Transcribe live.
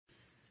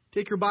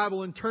Take your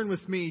Bible and turn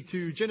with me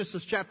to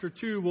Genesis chapter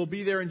 2. We'll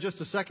be there in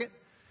just a second.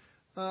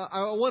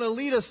 I want to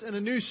lead us in a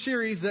new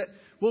series that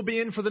we'll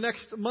be in for the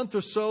next month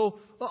or so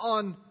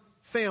on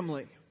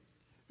family.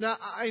 Now,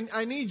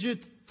 I need you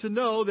to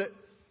know that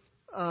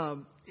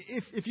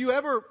if you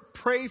ever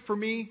pray for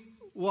me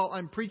while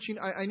I'm preaching,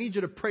 I need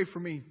you to pray for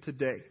me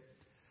today.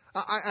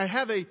 I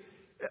have a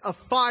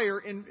fire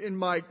in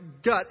my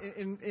gut,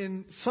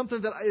 in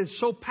something that is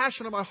so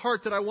passionate in my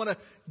heart that I want to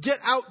get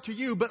out to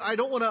you, but I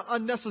don't want to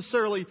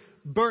unnecessarily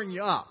burn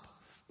you up.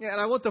 And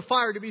I want the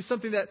fire to be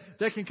something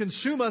that can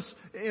consume us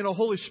in a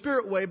Holy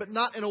Spirit way, but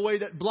not in a way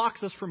that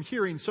blocks us from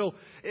hearing. So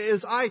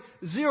as I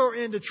zero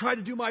in to try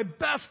to do my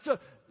best to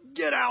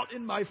get out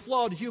in my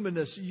flawed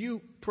humanness, you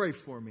pray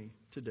for me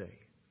today.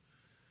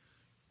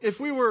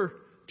 If we were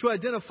to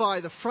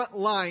identify the front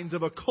lines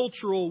of a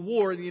cultural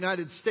war in the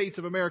United States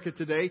of America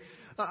today,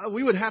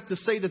 we would have to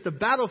say that the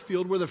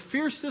battlefield where the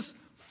fiercest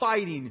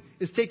fighting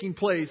is taking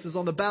place is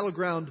on the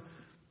battleground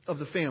of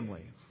the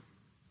family.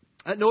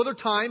 At no other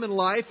time in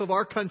life of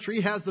our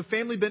country has the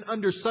family been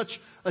under such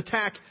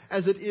attack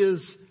as it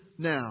is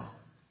now.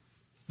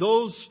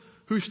 Those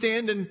who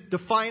stand in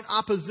defiant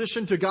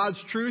opposition to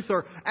God's truth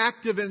are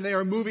active and they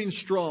are moving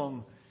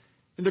strong.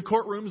 In the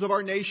courtrooms of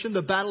our nation,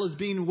 the battle is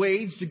being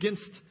waged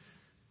against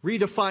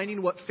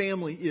redefining what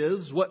family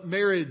is, what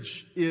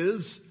marriage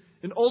is,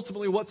 and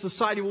ultimately what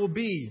society will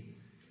be,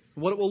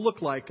 and what it will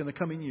look like in the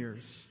coming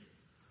years.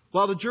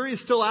 While the jury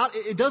is still out,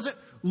 it doesn't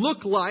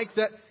look like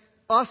that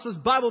us as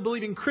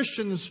Bible-believing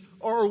Christians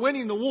are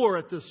winning the war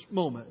at this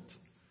moment.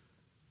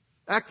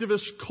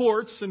 Activist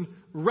courts and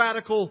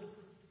radical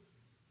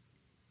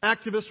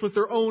activists with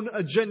their own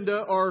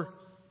agenda are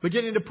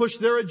beginning to push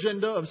their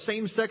agenda of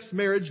same-sex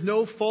marriage,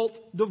 no-fault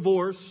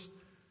divorce,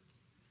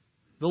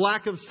 the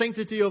lack of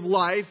sanctity of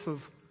life, of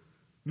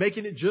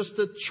making it just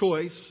a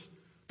choice,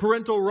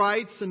 parental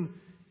rights and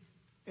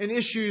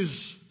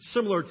issues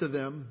similar to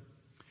them.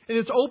 And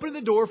it's opened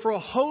the door for a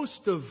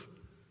host of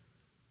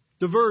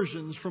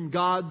diversions from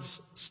God's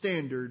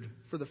standard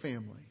for the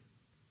family.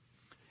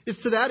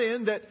 It's to that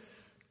end that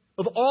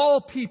of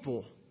all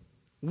people,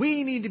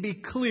 we need to be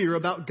clear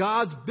about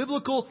God's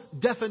biblical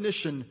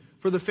definition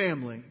for the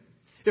family.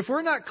 If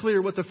we're not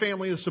clear what the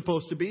family is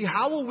supposed to be,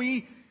 how will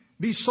we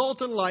be salt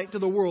and light to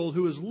the world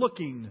who is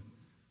looking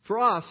for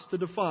us to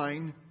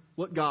define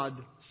what God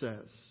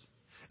says?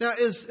 Now,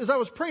 as I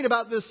was praying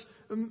about this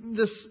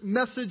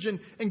message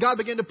and God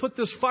began to put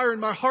this fire in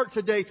my heart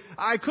today,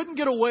 I couldn't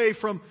get away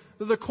from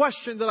the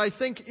question that I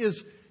think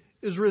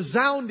is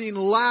resounding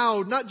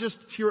loud, not just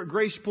here at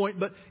Grace Point,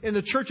 but in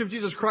the Church of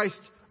Jesus Christ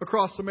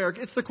across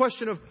America. It's the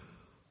question of,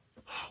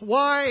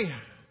 why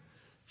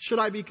should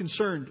I be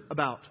concerned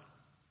about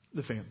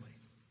the family?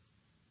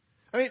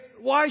 I mean,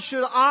 why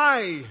should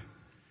I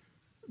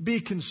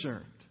be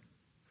concerned?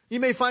 You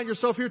may find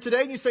yourself here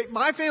today and you say,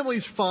 my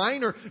family's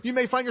fine. Or you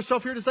may find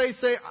yourself here today and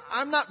say,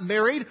 I'm not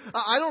married.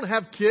 I don't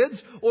have kids.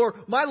 Or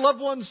my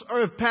loved ones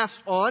have passed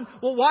on.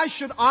 Well, why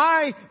should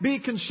I be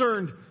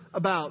concerned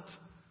about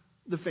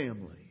the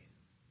family?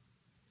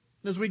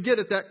 And as we get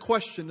at that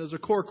question as a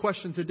core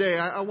question today,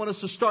 I want us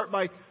to start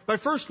by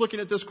first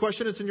looking at this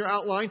question. It's in your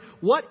outline.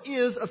 What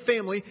is a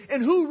family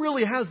and who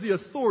really has the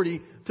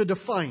authority to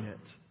define it?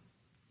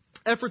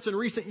 Efforts in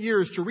recent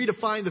years to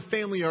redefine the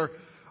family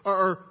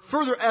are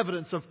further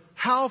evidence of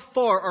how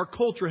far our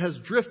culture has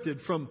drifted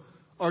from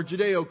our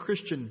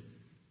Judeo-Christian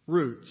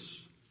roots.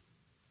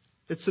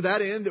 It's to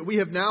that end that we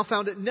have now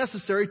found it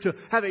necessary to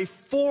have a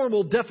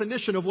formal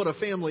definition of what a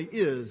family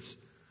is.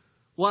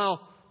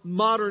 While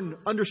modern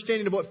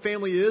understanding of what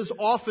family is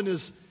often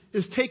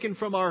is taken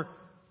from our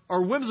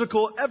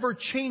whimsical,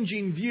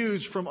 ever-changing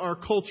views from our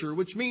culture,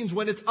 which means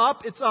when it's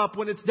up, it's up.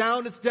 When it's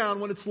down, it's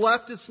down. When it's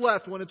left, it's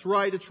left. When it's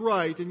right, it's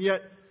right. And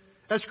yet,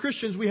 as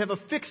Christians, we have a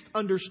fixed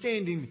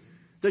understanding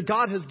that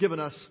God has given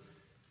us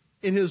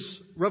in His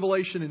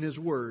revelation in His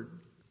Word.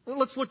 Well,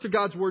 let's look to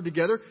God's Word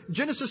together.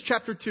 Genesis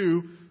chapter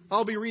 2,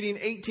 I'll be reading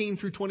 18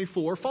 through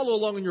 24. Follow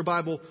along in your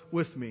Bible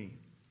with me.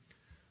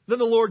 Then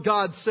the Lord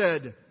God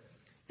said,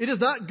 "It is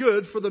not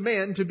good for the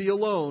man to be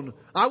alone.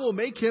 I will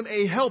make him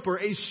a helper,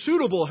 a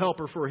suitable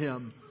helper for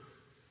him."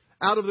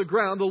 Out of the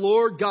ground the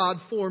Lord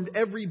God formed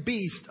every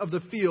beast of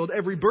the field,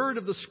 every bird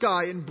of the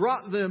sky, and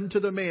brought them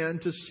to the man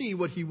to see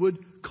what he would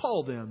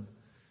call them.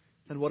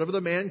 And whatever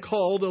the man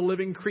called a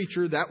living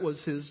creature, that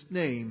was his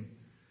name.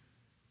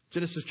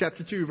 Genesis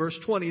chapter 2, verse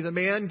 20. The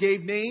man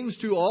gave names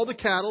to all the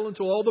cattle and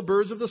to all the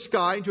birds of the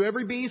sky and to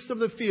every beast of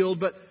the field.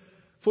 But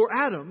for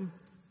Adam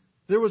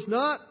there was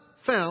not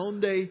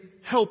found a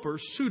helper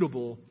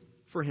suitable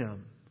for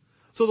him.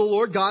 So the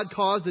Lord God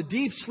caused a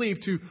deep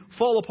sleep to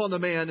fall upon the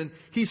man, and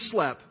he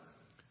slept.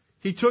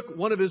 He took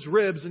one of his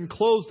ribs and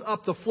closed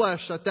up the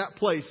flesh at that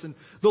place. And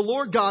the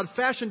Lord God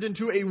fashioned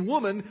into a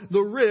woman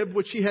the rib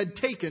which he had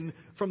taken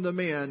from the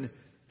man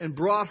and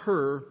brought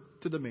her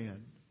to the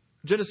man.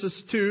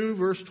 Genesis 2,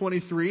 verse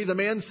 23, the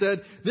man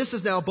said, "This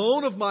is now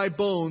bone of my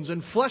bones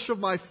and flesh of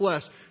my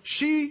flesh.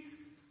 She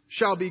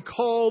shall be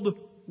called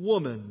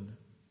woman,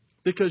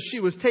 because she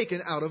was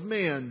taken out of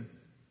man.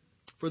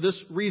 For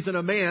this reason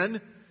a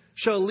man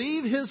shall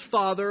leave his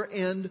father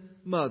and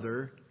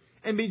mother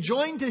and be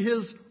joined to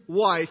his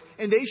wife,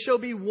 and they shall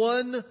be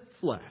one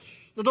flesh.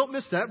 Now don't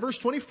miss that. Verse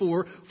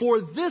 24,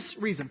 for this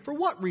reason. For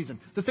what reason?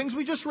 The things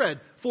we just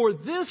read. For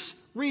this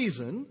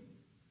reason,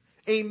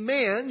 a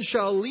man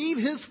shall leave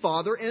his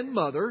father and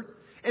mother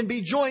and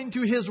be joined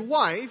to his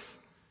wife,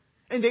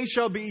 and they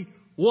shall be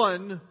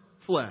one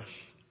flesh.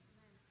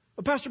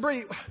 Well, Pastor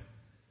Brady,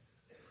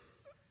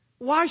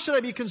 why should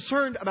I be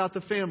concerned about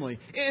the family?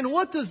 And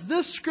what does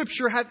this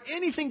scripture have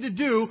anything to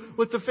do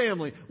with the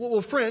family?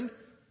 Well, friend,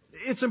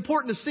 it's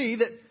important to see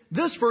that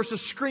this verse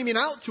is screaming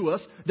out to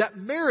us that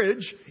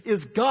marriage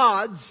is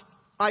God's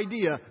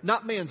idea,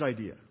 not man's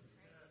idea.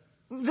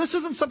 This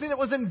isn't something that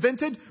was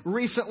invented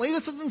recently.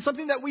 This isn't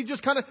something that we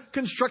just kind of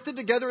constructed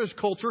together as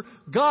culture.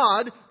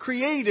 God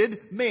created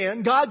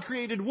man. God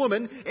created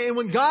woman. And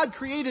when God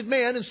created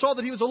man and saw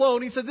that he was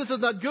alone, he said, this is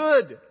not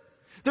good.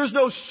 There's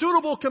no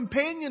suitable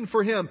companion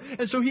for him.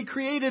 And so he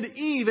created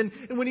Eve.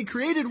 And when he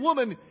created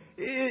woman,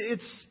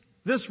 it's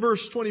this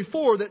verse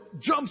 24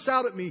 that jumps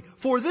out at me.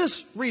 For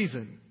this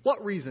reason.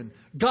 What reason?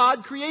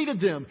 God created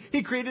them.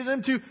 He created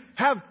them to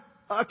have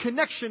a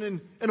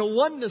connection and a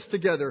oneness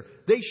together.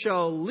 They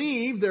shall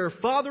leave their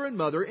father and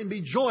mother and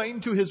be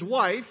joined to his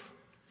wife,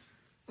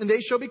 and they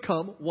shall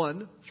become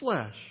one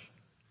flesh.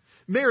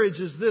 Marriage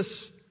is this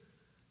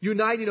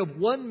uniting of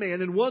one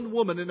man and one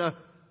woman in a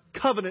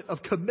covenant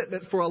of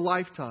commitment for a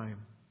lifetime.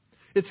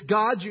 It's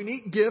God's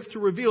unique gift to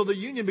reveal the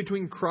union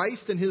between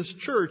Christ and his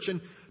church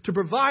and to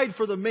provide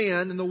for the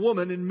man and the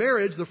woman in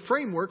marriage the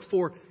framework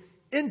for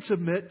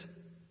intimate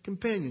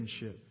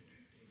companionship.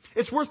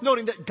 It's worth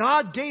noting that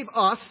God gave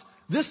us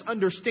this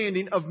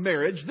understanding of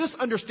marriage, this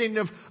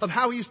understanding of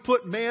how he's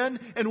put man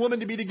and woman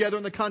to be together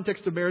in the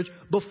context of marriage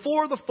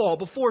before the fall,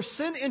 before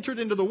sin entered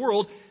into the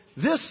world.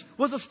 This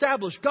was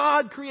established.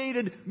 God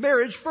created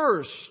marriage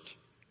first.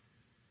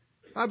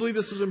 I believe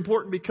this is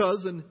important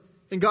because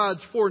in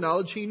God's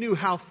foreknowledge, he knew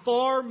how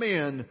far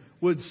man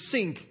would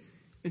sink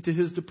into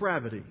his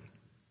depravity.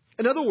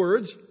 In other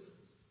words,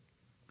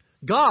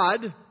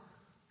 God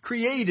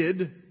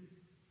created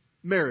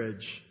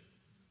marriage.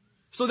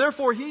 So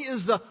therefore, he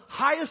is the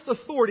highest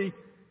authority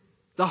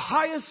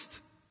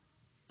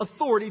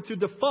to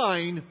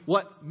define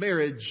what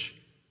marriage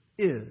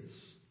is.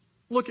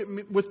 Look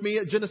with me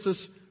at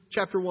Genesis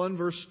chapter 1,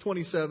 verse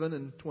 27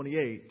 and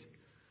 28.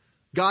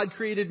 God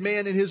created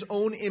man in his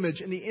own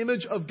image. In the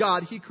image of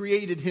God, he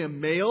created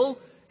him. Male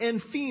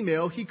and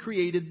female, he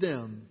created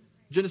them.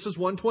 Genesis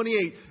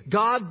 1:28.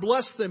 God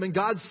blessed them, and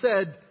God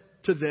said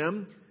to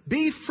them,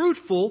 be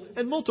fruitful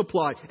and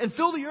multiply, and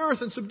fill the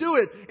earth and subdue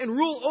it, and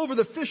rule over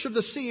the fish of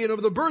the sea, and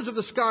over the birds of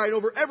the sky, and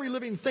over every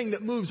living thing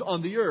that moves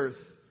on the earth.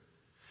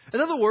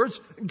 In other words,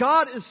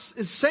 God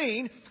is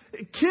saying,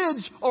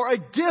 kids are a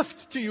gift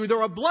to you.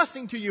 They're a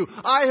blessing to you.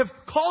 I have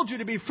called you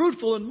to be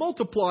fruitful and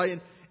multiply.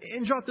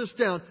 And jot this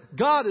down.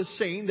 God is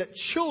saying that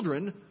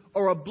children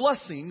are a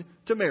blessing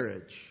to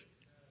marriage.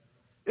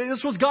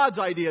 This was God's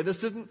idea. This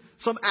isn't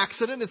some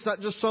accident. It's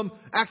not just some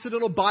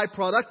accidental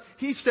byproduct.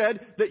 He said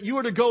that you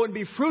are to go and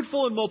be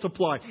fruitful and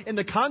multiply. In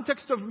the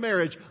context of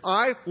marriage,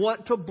 I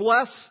want to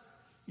bless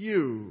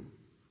you.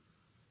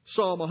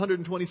 Psalm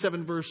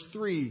 127 verse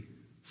 3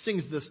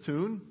 sings this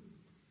tune.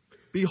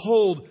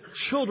 Behold,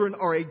 children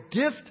are a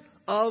gift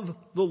of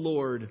the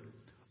Lord.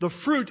 The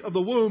fruit of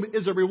the womb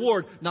is a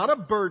reward, not a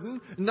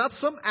burden, not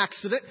some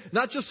accident,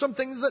 not just some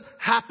things that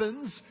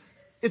happens.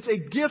 It's a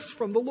gift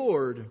from the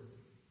Lord.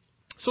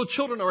 So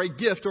children are a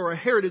gift or a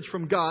heritage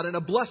from God and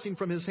a blessing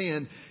from his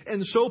hand.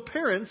 And so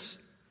parents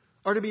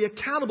are to be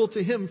accountable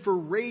to him for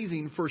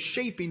raising, for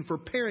shaping, for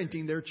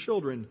parenting their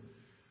children,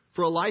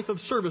 for a life of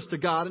service to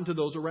God and to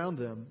those around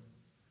them.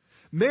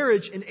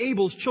 Marriage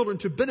enables children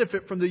to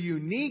benefit from the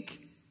unique,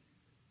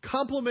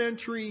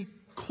 complementary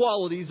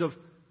qualities of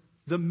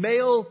the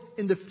male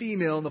and the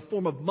female in the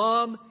form of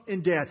mom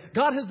and dad.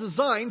 God has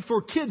designed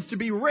for kids to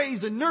be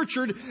raised and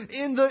nurtured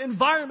in the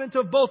environment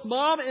of both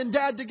mom and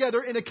dad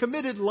together in a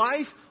committed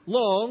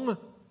lifelong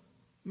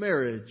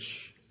marriage.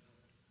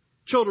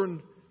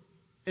 Children,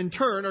 in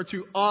turn, are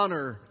to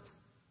honor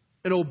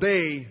and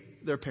obey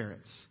their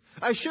parents.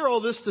 I share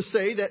all this to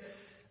say that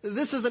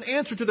this is an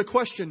answer to the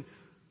question,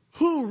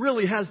 who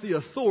really has the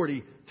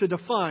authority to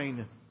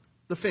define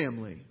the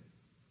family?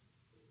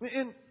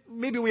 And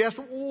maybe we ask,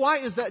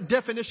 why is that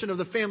definition of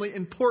the family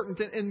important?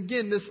 And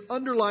again, this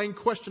underlying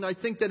question, I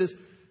think, that is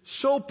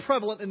so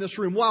prevalent in this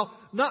room. While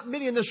not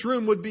many in this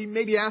room would be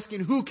maybe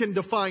asking who can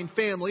define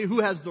family,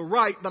 who has the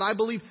right, but I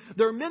believe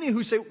there are many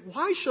who say,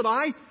 why should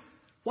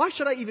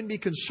I even be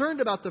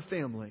concerned about the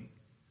family?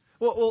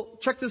 Well,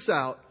 check this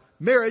out.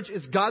 Marriage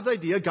is God's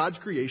idea, God's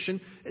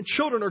creation. And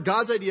children are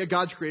God's idea,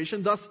 God's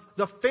creation. Thus,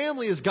 the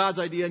family is God's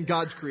idea and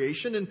God's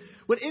creation. And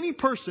when any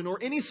person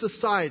or any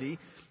society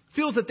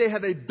feels that they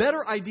have a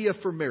better idea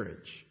for marriage,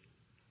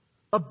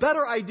 a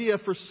better idea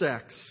for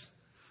sex,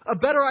 a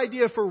better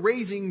idea for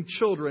raising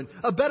children,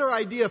 a better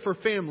idea for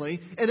family,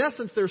 in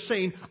essence, they're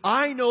saying,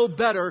 I know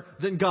better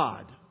than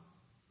God.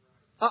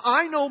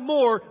 I know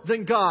more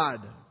than God.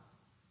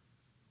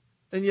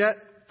 And yet,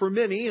 for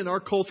many in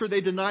our culture,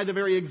 they deny the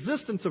very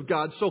existence of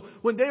God. So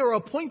when they are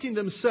appointing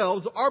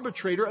themselves the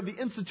arbitrator of the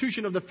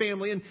institution of the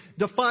family and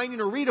defining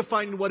or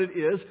redefining what it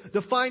is,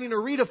 defining or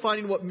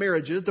redefining what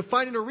marriage is,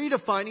 defining or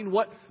redefining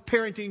what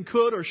parenting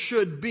could or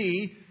should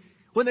be,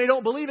 when they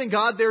don't believe in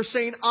God, they're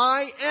saying,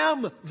 I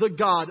am the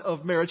God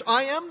of marriage.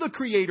 I am the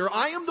creator.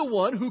 I am the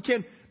one who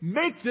can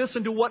make this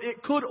into what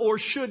it could or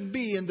should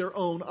be in their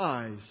own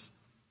eyes.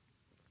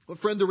 But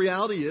friend, the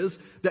reality is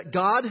that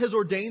God has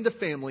ordained the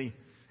family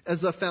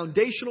as a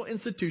foundational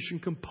institution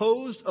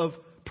composed of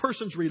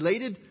persons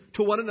related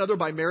to one another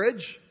by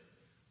marriage,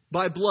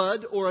 by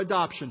blood, or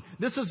adoption.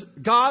 This is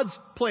God's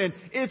plan.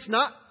 It's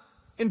not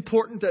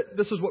important that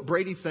this is what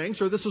Brady thinks,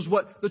 or this is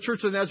what the Church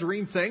of the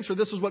Nazarene thinks, or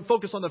this is what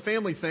Focus on the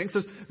Family thinks.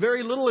 There's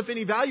very little, if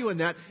any, value in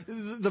that.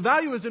 The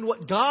value is in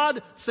what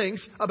God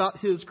thinks about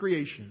His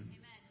creation.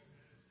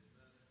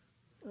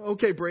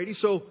 Okay, Brady,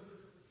 so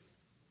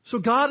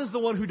God is the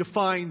one who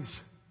defines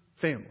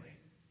family.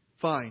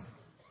 Fine.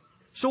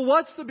 So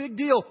what's the big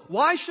deal?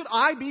 Why should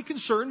I be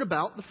concerned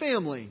about the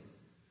family?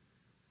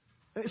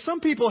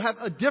 Some people have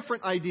a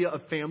different idea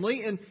of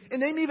family, and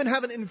they may even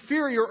have an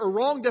inferior or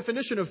wrong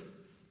definition of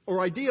or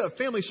idea of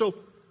family. So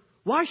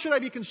why should I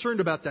be concerned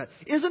about that?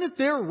 Isn't it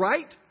their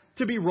right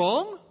to be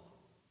wrong?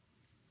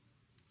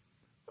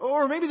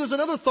 Or maybe there's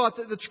another thought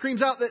that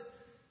screams out that,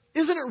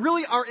 isn't it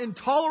really our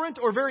intolerant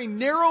or very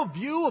narrow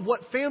view of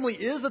what family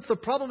is that's the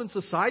problem in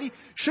society?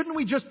 Shouldn't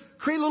we just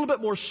create a little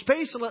bit more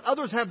space and let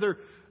others have their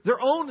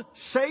own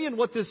say in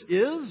what this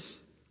is?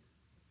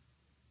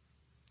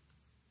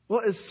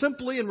 Well, as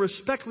simply and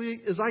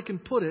respectfully as I can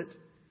put it,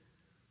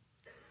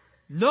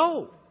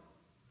 no.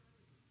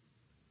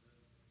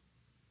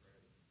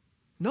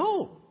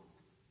 No.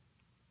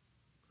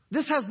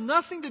 This has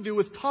nothing to do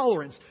with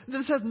tolerance.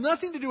 This has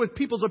nothing to do with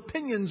people's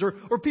opinions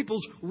or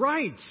people's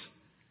rights.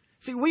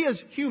 See, we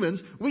as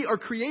humans, we are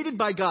created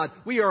by God.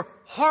 We are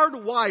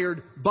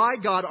hardwired by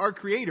God, our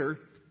Creator,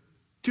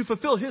 to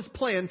fulfill His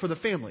plan for the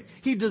family.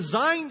 He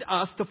designed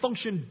us to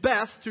function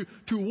best,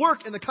 to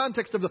work in the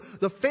context of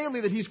the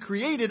family that He's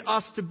created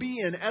us to be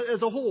in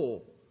as a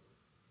whole.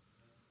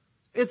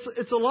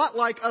 It's a lot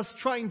like us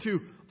trying to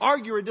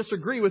argue or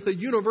disagree with a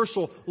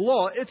universal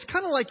law. It's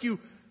kind of like you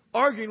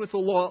arguing with the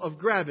law of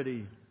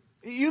gravity.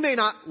 You may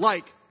not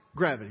like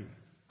gravity.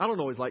 I don't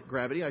always like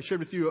gravity. I shared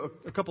with you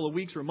a couple of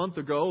weeks or a month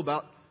ago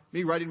about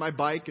me riding my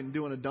bike and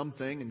doing a dumb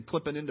thing and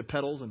clipping into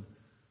pedals and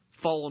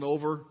falling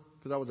over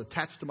because I was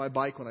attached to my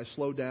bike when I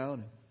slowed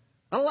down.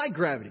 I don't like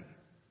gravity.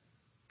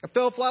 I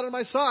fell flat on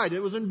my side. It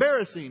was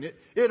embarrassing.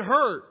 It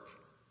hurt.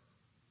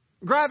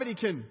 Gravity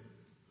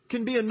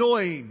can be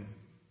annoying.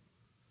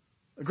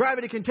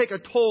 Gravity can take a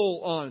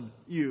toll on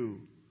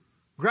you.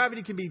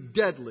 Gravity can be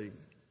deadly.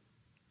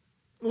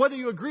 Whether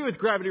you agree with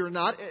gravity or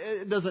not,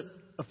 it doesn't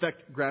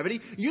affect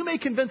gravity. You may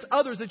convince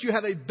others that you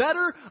have a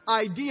better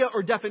idea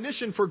or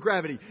definition for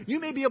gravity. You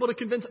may be able to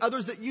convince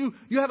others that you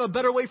have a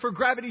better way for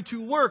gravity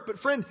to work. But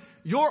friend,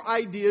 your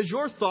ideas,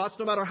 your thoughts,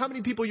 no matter how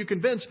many people you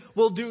convince,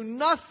 will do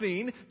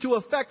nothing to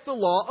affect the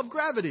law of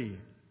gravity.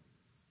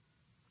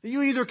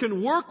 You either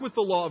can work with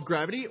the law of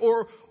gravity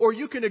or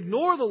you can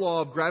ignore the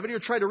law of gravity or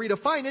try to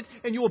redefine it,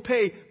 and you will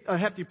pay a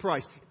hefty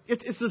price.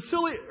 It's as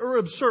silly or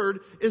absurd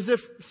as if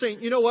saying,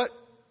 you know what?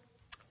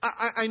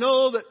 I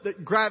know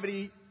that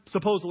gravity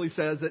supposedly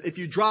says that if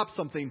you drop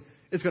something,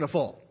 it's going to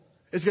fall.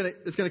 It's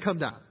going to come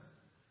down.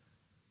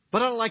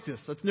 But I don't like this.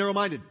 That's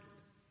narrow-minded.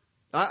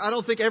 I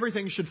don't think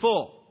everything should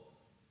fall.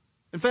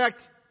 In fact,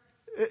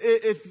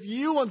 if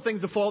you want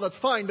things to fall, that's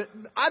fine. But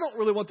I don't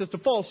really want this to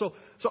fall. So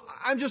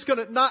I'm just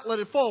going to not let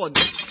it fall.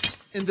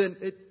 And then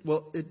it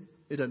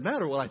doesn't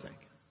matter what I think.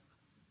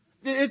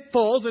 It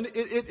falls and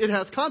it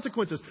has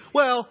consequences.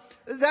 Well,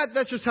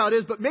 that's just how it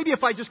is. But maybe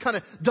if I just kind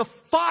of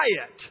defy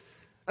it,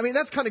 I mean,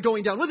 that's kind of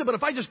going down with it. But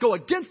if I just go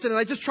against it and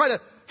I just try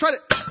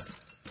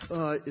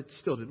to, it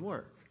still didn't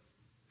work.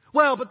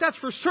 Well, but that's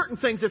for certain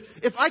things.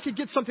 If I could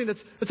get something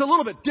that's a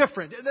little bit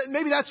different,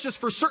 maybe that's just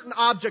for certain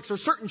objects or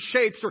certain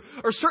shapes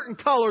or certain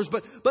colors,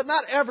 but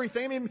not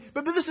everything. I mean,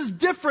 but this is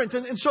different,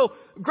 and so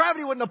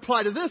gravity wouldn't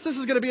apply to this. This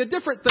is going to be a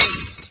different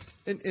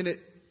thing, and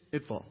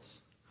it falls.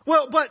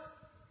 Well, but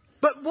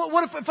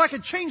what if I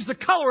could change the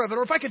color of it,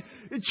 or if I could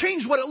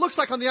change what it looks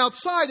like on the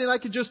outside, and I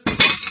could just...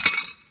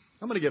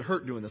 I'm going to get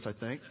hurt doing this, I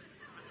think.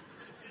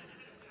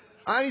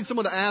 I need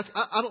someone to ask.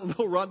 I don't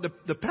know, Ron.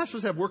 The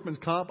pastors have workman's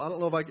comp. I don't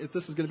know if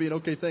this is going to be an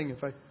okay thing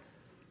if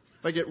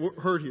I get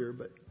hurt here.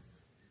 But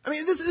I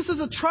mean, this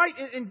is a trite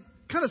and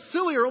kind of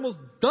silly or almost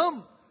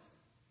dumb.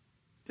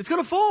 It's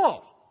going to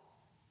fall.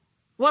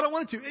 Well, I don't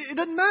want it to. It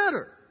doesn't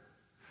matter.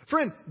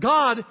 Friend,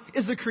 God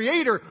is the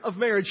creator of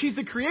marriage. He's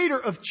the creator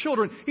of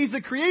children. He's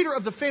the creator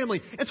of the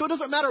family. And so it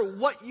doesn't matter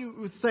what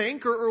you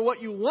think or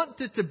what you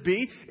want it to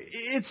be.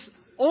 It's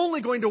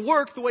only going to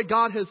work the way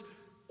God has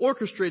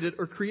orchestrated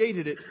or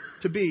created it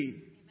to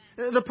be.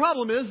 The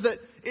problem is that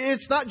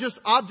it's not just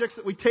objects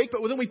that we take,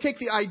 but then we take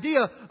the idea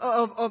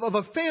of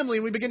a family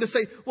and we begin to say,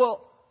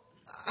 well,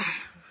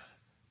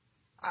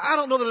 I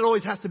don't know that it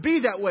always has to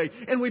be that way.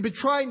 And we've been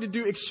trying to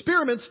do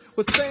experiments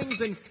with things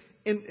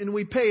and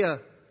we pay a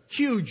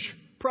huge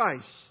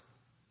price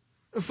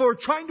for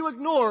trying to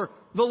ignore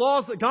the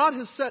laws that God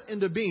has set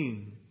into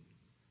being.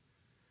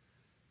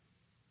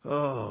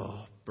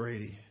 Oh,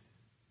 Brady.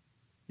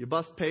 You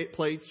bust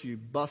plates, you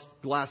bust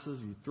glasses,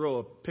 you throw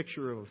a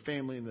picture of a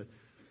family in the...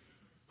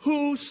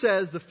 Who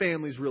says the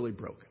family's really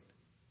broken?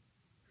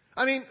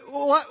 I mean,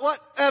 what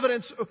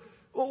evidence...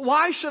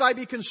 Why should I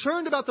be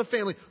concerned about the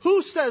family?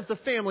 Who says the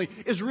family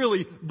is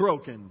really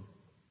broken?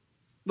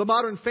 The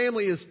modern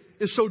family is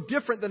so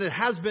different than it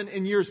has been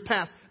in years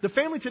past. The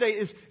family today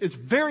is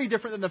very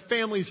different than the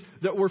families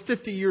that were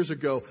 50 years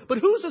ago. But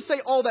who's to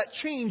say all that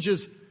change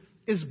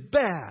is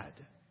bad?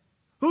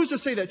 Who's to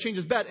say that change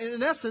is bad? And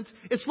in essence,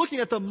 it's looking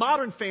at the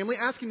modern family,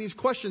 asking these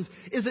questions.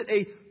 Is it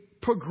a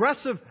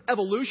progressive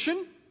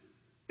evolution?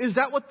 Is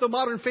that what the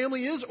modern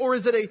family is? Or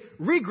is it a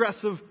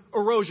regressive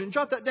erosion?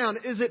 Jot that down.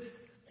 Is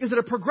it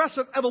a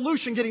progressive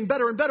evolution getting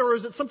better and better? Or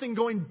is it something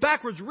going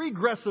backwards,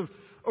 regressive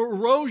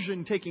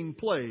erosion taking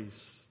place?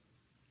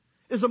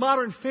 Is the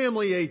modern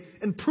family an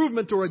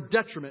improvement or a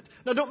detriment?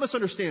 Now, don't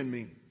misunderstand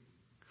me.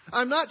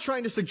 I'm not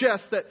trying to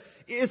suggest that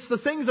it's the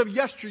things of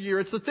yesteryear,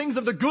 it's the things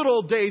of the good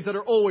old days that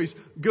are always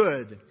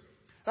good.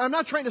 I'm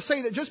not trying to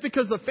say that just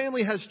because the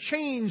family has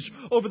changed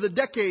over the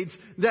decades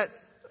that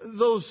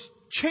those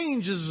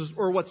changes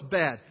are what's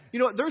bad. You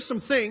know what? There's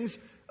some things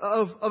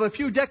of a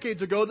few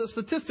decades ago that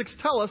statistics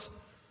tell us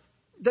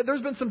that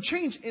there's been some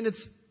change, and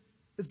it's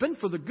been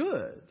for the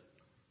good.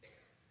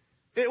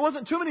 It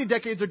wasn't too many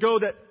decades ago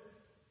that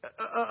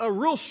a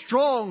real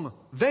strong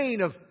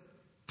vein of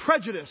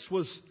prejudice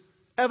was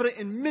evident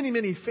in many,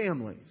 many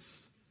families.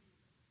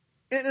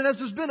 And as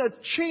there's been a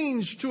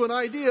change to an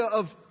idea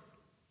of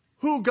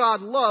who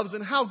God loves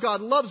and how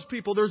God loves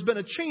people, there's been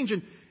a change,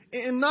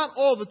 and not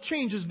all the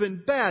change has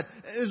been bad.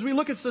 As we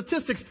look at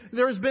statistics,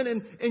 there has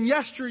been in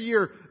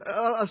yesteryear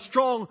a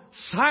strong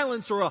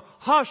silence or a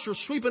hush or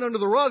sweeping under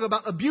the rug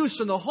about abuse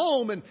in the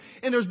home. And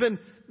there's been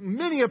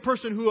many a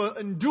person who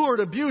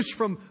endured abuse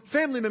from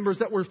family members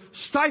that were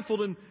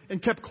stifled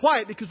and kept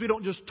quiet because we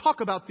don't just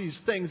talk about these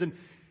things. And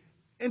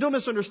don't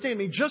misunderstand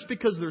me, just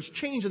because there's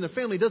change in the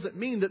family doesn't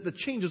mean that the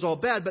change is all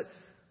bad, but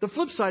the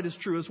flip side is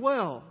true as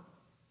well.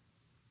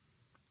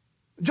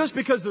 Just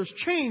because there's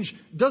change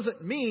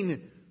doesn't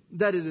mean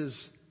that it is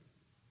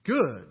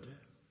good.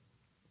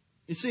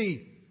 You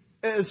see,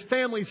 as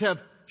families have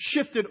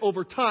shifted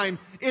over time,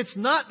 it's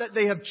not that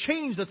they have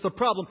changed that's the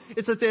problem.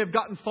 It's that they have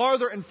gotten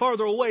farther and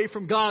farther away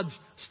from God's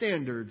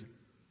standard.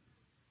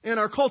 In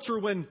our culture,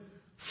 when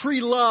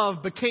free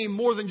love became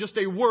more than just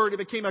a word, it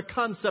became a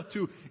concept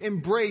to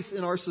embrace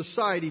in our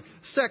society.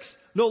 Sex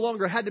no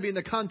longer had to be in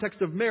the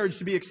context of marriage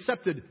to be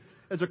accepted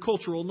as a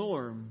cultural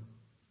norm.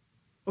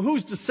 Well,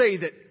 who's to say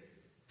that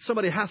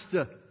somebody has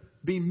to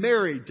be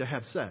married to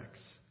have sex?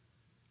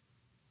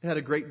 It had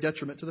a great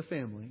detriment to the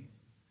family.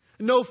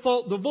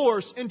 No-fault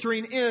divorce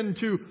entering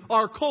into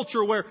our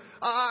culture where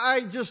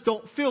I just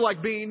don't feel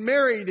like being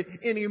married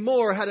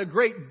anymore had a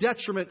great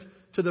detriment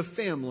to the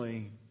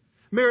family.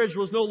 Marriage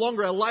was no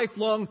longer a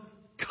lifelong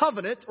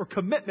covenant or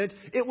commitment.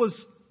 It was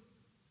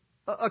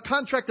a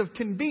contract of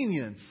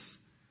convenience.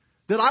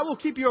 That I will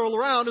keep you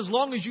around as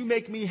long as you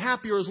make me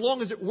happy or as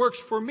long as it works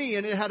for me.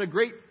 And it had a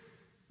great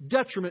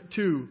detriment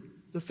to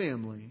the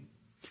family.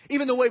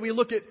 Even the way we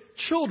look at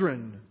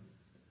children.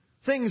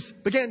 Things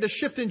began to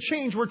shift and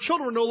change where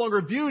children were no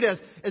longer viewed as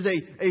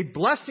a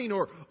blessing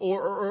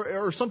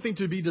or something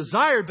to be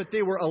desired, but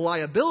they were a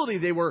liability.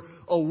 They were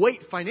a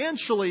weight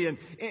financially and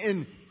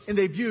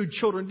they viewed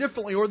children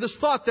differently. Or this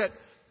thought that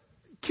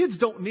kids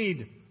don't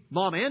need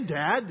mom and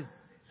dad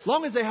as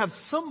long as they have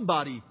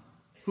somebody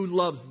who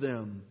loves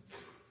them.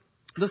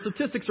 The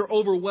statistics are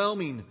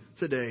overwhelming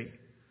today.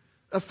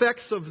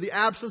 Effects of the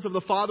absence of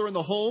the father in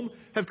the home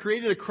have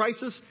created a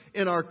crisis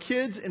in our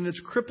kids, and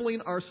it's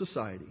crippling our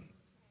society.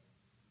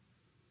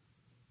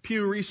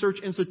 Pew Research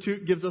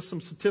Institute gives us some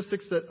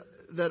statistics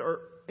that are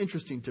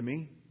interesting to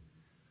me.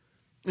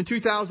 In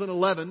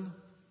 2011,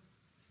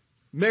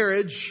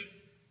 marriage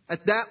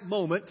at that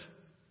moment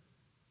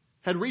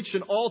had reached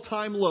an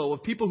all-time low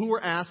of people who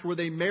were asked, were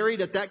they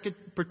married at that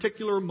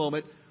particular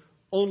moment?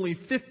 Only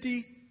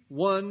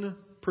 51%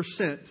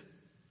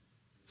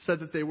 said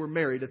that they were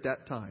married at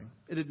that time.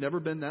 It had never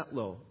been that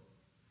low.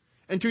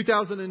 In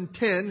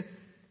 2010,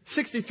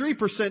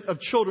 63% of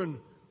children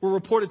were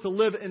reported to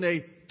live in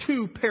a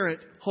two-parent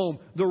home.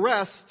 The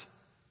rest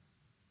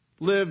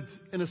lived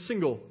in a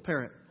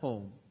single-parent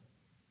home.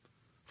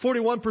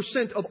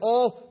 41% of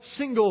all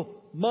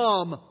single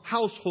mom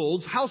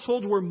households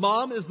where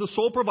mom is the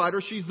sole provider,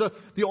 she's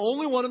the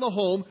only one in the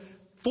home,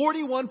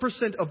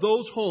 41% of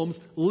those homes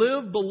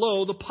live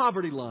below the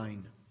poverty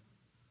line.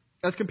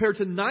 As compared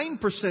to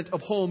 9%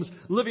 of homes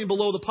living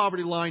below the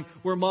poverty line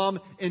where mom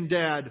and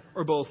dad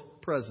are both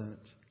present.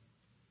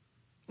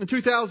 In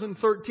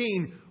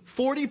 2013,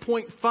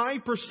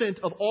 40.5%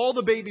 of all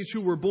the babies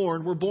who were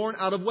born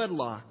out of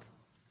wedlock.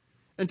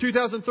 In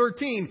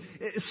 2013,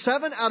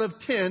 7 out of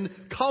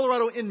 10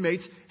 Colorado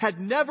inmates had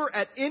never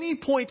at any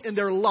point in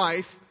their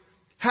life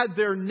had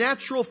their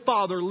natural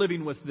father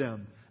living with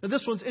them. Now,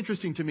 this one's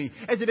interesting to me.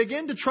 As they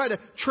begin to try to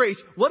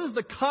trace what is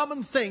the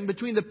common thing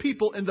between the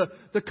people in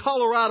the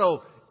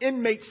Colorado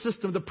inmate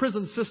system, the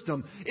prison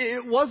system.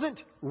 It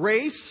wasn't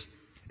race.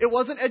 It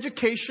wasn't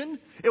education.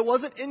 It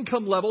wasn't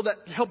income level that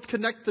helped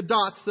connect the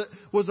dots that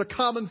was a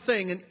common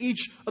thing in each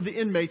of the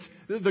inmates.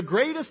 The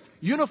greatest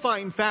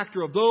unifying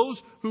factor of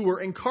those who were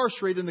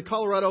incarcerated in the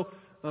Colorado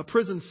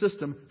prison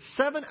system,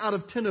 7 out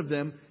of 10 of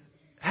them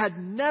had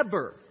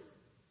never,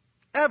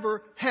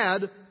 ever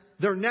had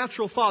their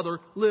natural father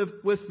live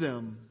with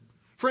them.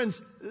 Friends,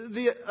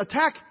 the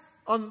attack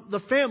on the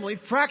family,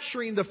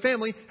 fracturing the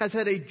family, has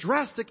had a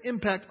drastic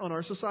impact on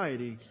our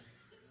society.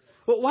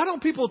 Well, why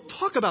don't people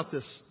talk about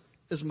this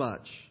as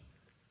much?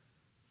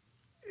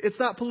 It's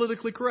not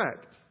politically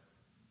correct.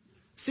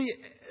 See,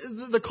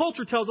 the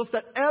culture tells us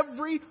that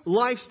every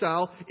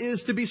lifestyle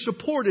is to be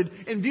supported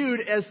and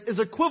viewed as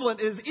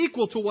equivalent, as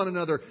equal to one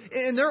another.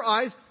 In their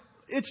eyes,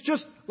 it's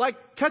just like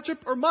ketchup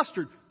or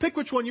mustard. Pick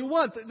which one you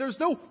want. There's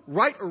no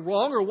right or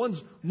wrong, or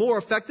one's more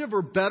effective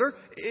or better.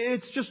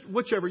 It's just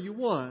whichever you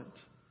want.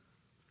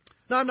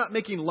 Now, I'm not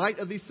making light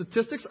of these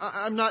statistics.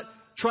 I'm not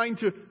trying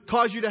to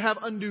cause you to have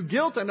undue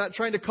guilt. I'm not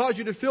trying to cause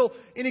you to feel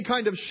any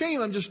kind of shame.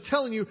 I'm just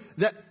telling you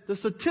that the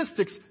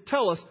statistics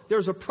tell us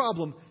there's a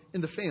problem in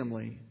the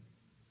family.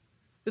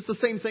 It's the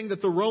same thing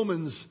that the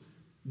Romans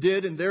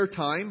did in their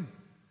time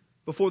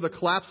before the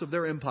collapse of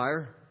their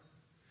empire.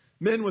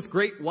 Men with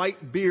great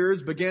white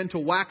beards began to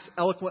wax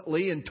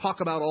eloquently and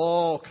talk about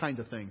all kinds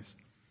of things.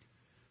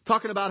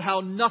 Talking about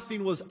how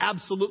nothing was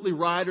absolutely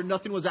right or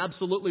nothing was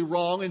absolutely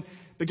wrong, and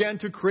began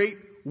to create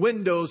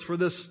windows for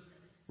this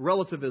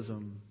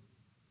relativism.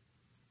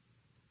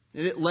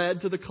 And it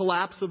led to the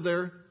collapse of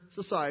their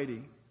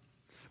society.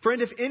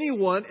 Friend, if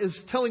anyone is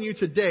telling you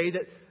today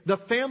that the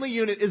family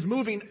unit is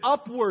moving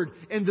upward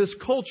in this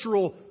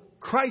cultural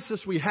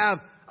crisis we have,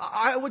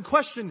 I would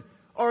question,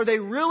 are they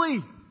really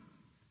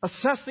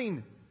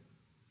assessing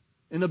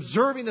and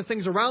observing the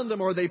things around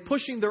them, or are they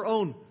pushing their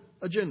own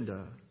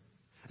agenda?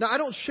 Now, I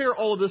don't share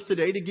all of this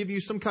today to give you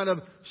some kind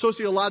of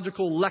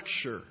sociological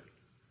lecture.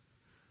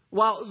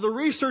 While the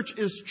research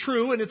is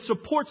true and it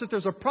supports that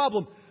there's a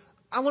problem,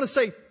 I want to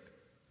say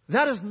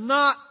that is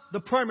not the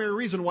primary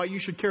reason why you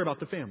should care about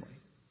the family.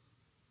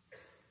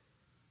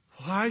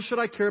 Why should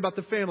I care about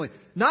the family?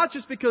 Not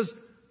just because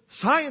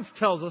science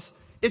tells us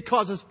it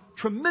causes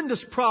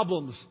tremendous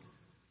problems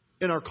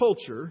in our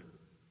culture.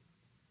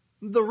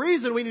 The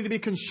reason we need to be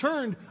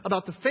concerned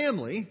about the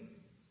family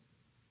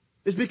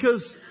is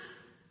because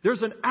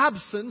there's an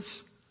absence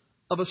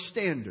of a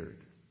standard.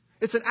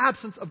 It's an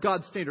absence of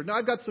God's standard. Now,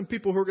 I've got some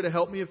people who are going to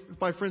help me. If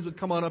my friends would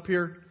come on up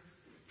here.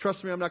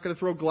 Trust me, I'm not going to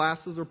throw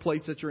glasses or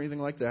plates at you or anything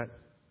like that.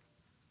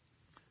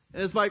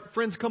 And as my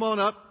friends come on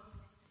up.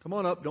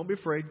 Don't be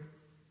afraid.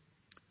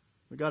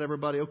 We got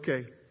everybody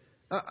okay.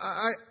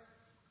 I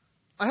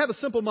have a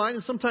simple mind,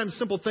 and sometimes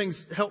simple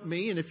things help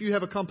me. And if you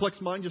have a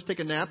complex mind, just take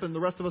a nap. And the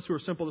rest of us who are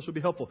simple, this would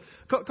be helpful.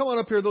 Come on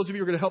up here. Those of you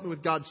who are going to help me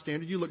with God's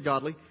standard. You look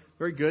godly.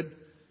 Very good.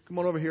 Come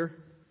on over here.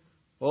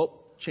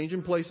 Oh,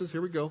 changing places.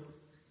 Here we go.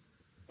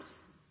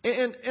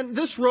 And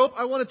this rope,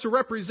 I want it to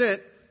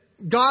represent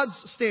God's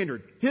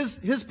standard,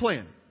 His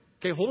plan.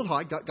 Okay, hold it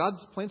high.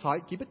 God's plan's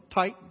high. Keep it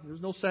tight. There's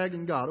no sag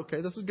in God.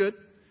 Okay, this is good.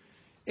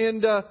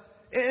 And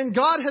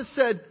God has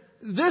said,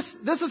 this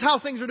is how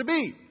things are to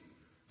be.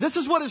 This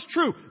is what is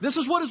true. This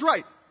is what is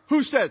right.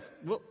 Who says?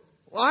 Well,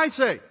 I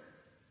say.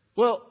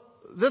 Well,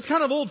 that's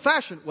kind of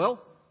old-fashioned.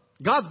 Well,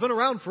 God's been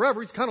around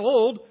forever. He's kind of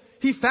old.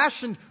 He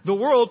fashioned the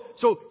world,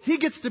 so He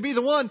gets to be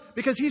the one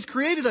because He's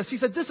created us. He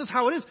said, this is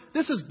how it is.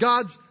 This is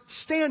God's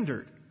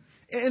standard.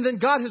 And then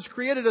God has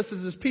created us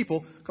as His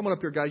people. Come on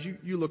up here, guys.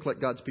 You look like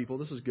God's people.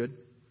 This is good.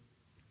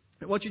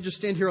 I want you to just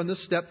stand here on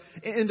this step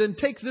and then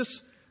take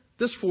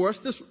this for us.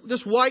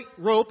 This white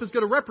rope is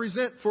going to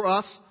represent for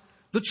us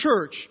the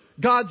church,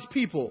 God's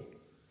people,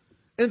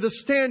 and the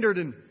standard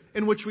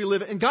in which we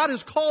live. And God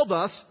has called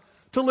us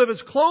to live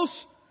as close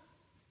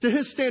to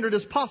His standard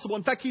as possible.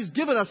 In fact, He's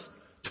given us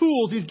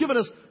tools. He's given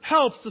us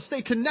helps to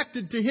stay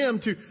connected to Him,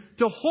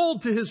 to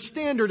hold to His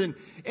standard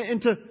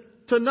and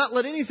to not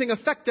let anything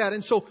affect that.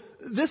 And so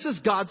this is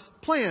God's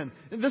plan.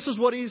 And this is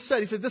what He said.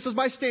 He said, this is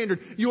my standard.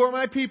 You are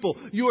my people.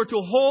 You are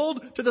to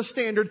hold to the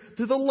standard,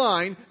 to the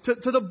line, to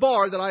the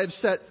bar that I have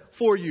set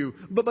for you.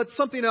 But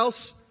something else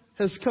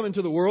has come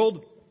into the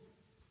world.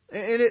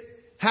 And it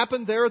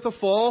happened there at the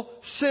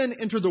fall. Sin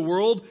entered the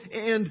world.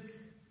 And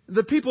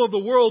the people of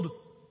the world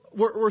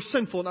were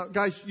sinful. Now,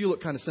 guys, you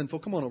look kind of sinful.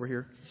 Come on over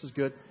here. This is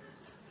good.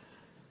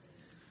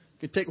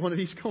 You can take one of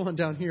these. Come on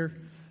down here.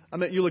 I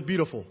meant you look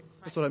beautiful.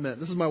 That's what I meant.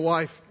 This is my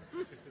wife.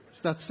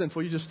 It's not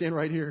sinful. You just stand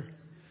right here.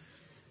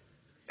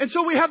 And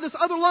so we have this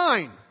other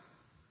line.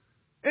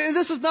 And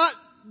this is not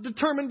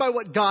determined by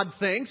what God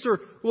thinks or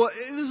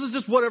this is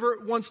just whatever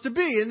it wants to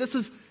be. And this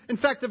is, in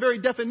fact, the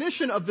very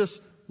definition of this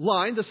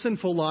line, the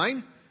sinful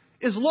line,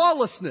 is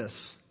lawlessness.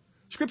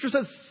 Scripture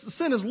says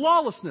sin is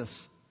lawlessness.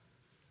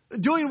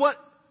 Doing what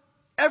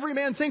every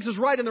man thinks is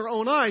right in their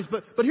own eyes.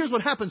 But here's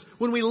what happens.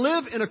 When we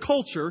live in a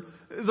culture,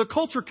 the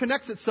culture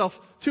connects itself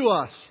to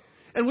us.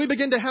 And we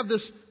begin to have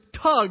this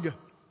tug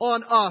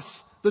on us,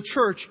 the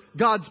church,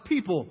 God's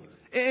people.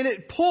 And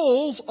it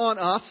pulls on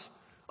us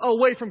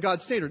away from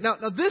God's standard. Now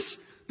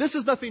this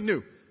is nothing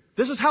new.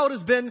 This is how it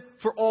has been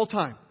for all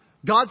time.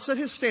 God set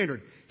His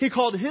standard. He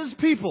called His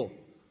people,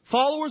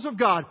 followers of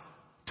God,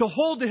 to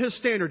hold to His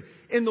standard.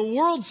 And the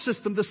world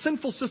system, the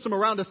sinful system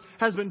around us,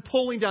 has been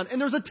pulling down. And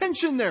there's a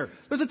tension there.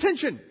 There's a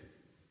tension.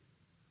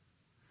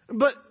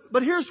 But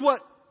here's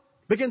what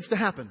begins to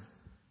happen.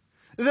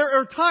 There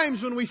are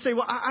times when we say,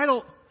 well, I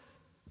don't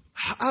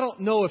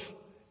know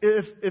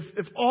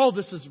if all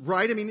this is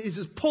right. I mean, He's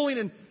just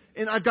pulling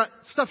and I've got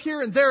stuff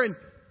here and there. And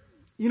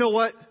you know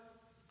what?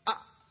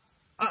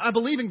 I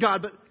believe in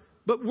God,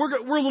 but we're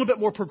a little bit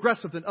more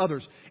progressive than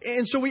others.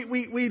 And so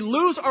we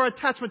lose our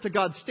attachment to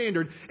God's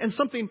standard, and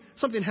something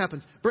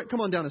happens. Brett,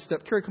 come on down a step.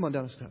 Carrie, come on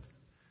down a step.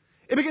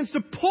 It begins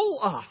to pull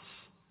us.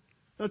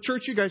 Now,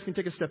 church, you guys can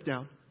take a step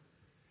down.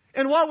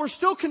 And while we're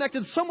still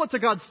connected somewhat to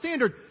God's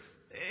standard,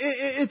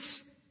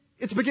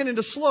 it's beginning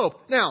to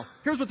slope. Now,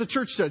 here's what the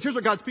church says. Here's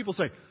what God's people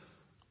say.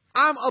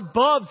 I'm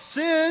above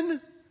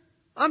sin.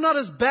 I'm not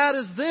as bad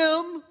as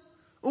them.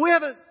 We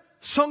haven't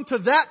sunk to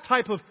that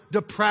type of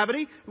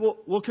depravity.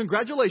 Well,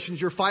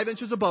 congratulations. You're 5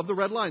 inches above the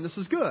red line. This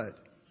is good.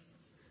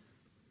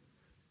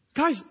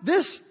 Guys,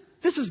 this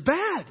is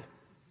bad.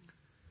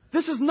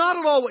 This is not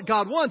at all what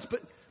God wants,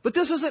 but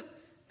this isn't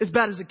as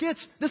bad as it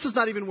gets. This is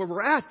not even where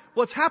we're at.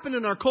 What's happened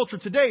in our culture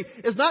today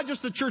is not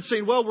just the church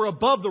saying, well, we're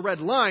above the red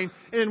line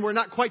and we're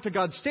not quite to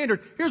God's standard.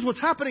 Here's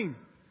what's happening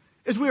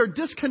is we are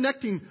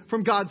disconnecting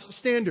from God's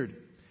standard.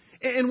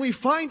 And we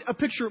find a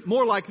picture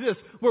more like this,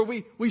 where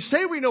we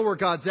say we know where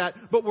God's at,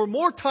 but we're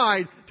more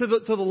tied to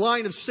the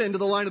line of sin, to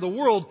the line of the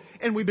world,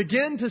 and we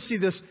begin to see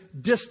this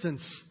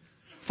distance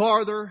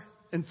farther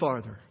and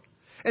farther.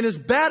 And as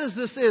bad as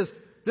this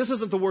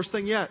isn't the worst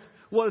thing yet.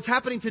 What is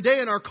happening today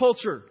in our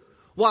culture,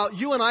 while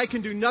you and I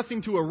can do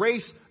nothing to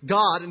erase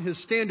God and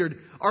His standard,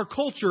 our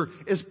culture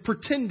is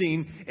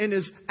pretending and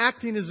is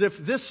acting as if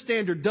this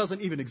standard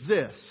doesn't even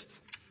exist.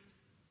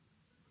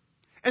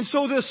 And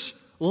so this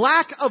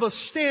lack of a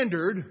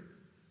standard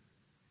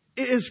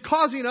is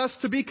causing us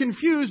to be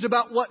confused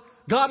about what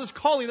God is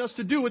calling us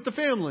to do with the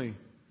family.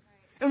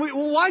 And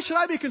why should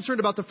I be concerned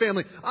about the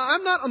family?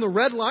 I'm not on the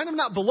red line. I'm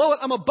not below it.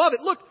 I'm above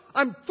it. Look,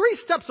 I'm 3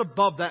 steps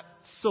above that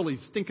silly,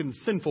 stinking,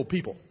 sinful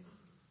people.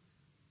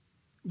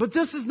 But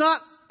this is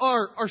not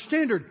our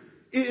standard.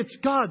 It's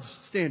God's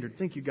standard.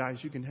 Thank you, guys.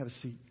 You can have a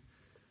seat.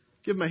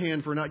 Give them a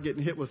hand for not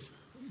getting hit with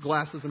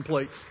glasses and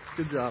plates.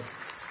 Good job.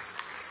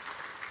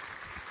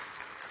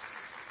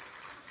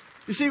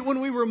 You see,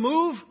 when we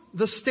remove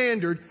the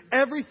standard,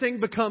 everything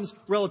becomes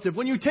relative.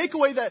 When you take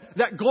away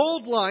that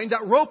gold line,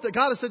 that rope that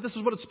God has said this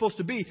is what it's supposed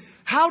to be,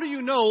 how do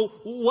you know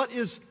what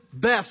is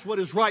best, what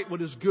is right,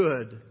 what is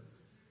good?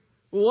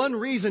 One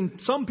reason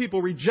some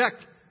people reject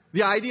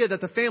the idea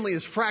that the family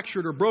is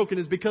fractured or broken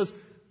is because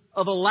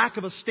of a lack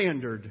of a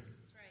standard. Right.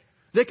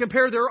 They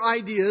compare their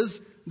ideas,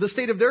 the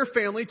state of their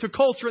family, to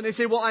culture, and they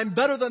say, well, I'm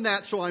better than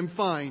that, so I'm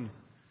fine.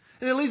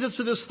 And it leads us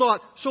to this thought.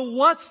 So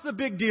what's the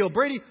big deal?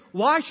 Brady,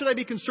 why should I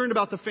be concerned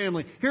about the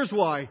family? Here's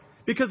why.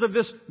 Because of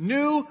this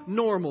new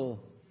normal.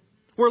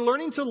 We're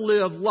learning to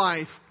live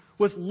life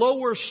with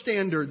lower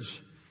standards.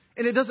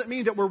 And it doesn't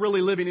mean that we're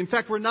really living. In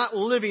fact, we're not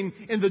living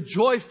in the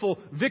joyful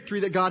victory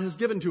that God has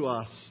given to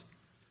us.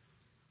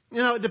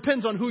 You know, it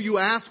depends on who you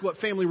ask what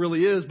family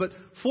really is. But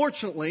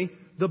fortunately,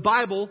 the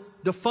Bible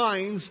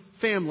defines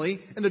family.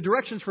 And the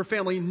directions for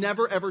family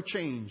never, ever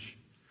change.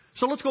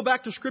 So let's go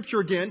back to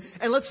Scripture again,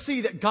 and let's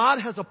see that God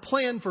has a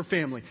plan for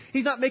family.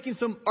 He's not making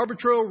some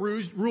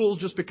arbitrary rules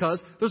just because.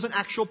 There's an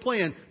actual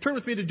plan. Turn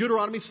with me to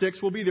Deuteronomy 6.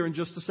 We'll be there in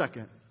just a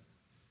second.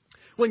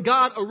 When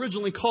God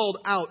originally called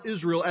out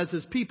Israel as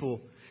His people,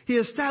 He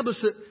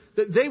established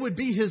that they would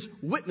be His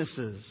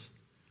witnesses.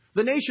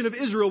 The nation of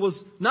Israel was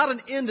not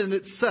an end in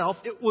itself.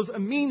 It was a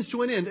means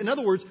to an end. In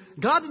other words,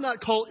 God did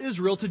not call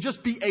Israel to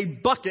just be a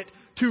bucket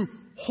to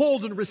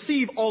hold and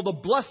receive all the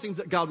blessings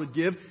that God would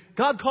give.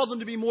 God called them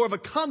to be more of a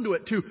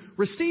conduit to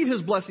receive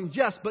His blessings,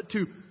 yes, but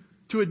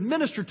to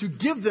administer, to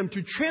give them,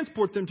 to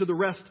transport them to the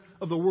rest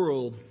of the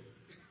world.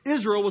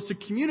 Israel was to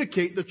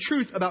communicate the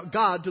truth about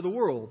God to the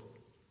world.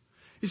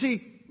 You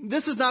see,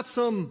 this is not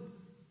some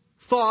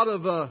thought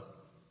of a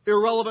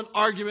irrelevant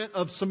argument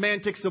of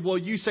semantics of, well,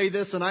 you say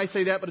this and I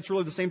say that, but it's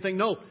really the same thing.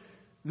 No,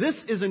 this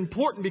is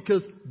important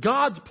because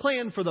God's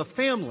plan for the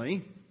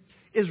family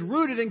is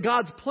rooted in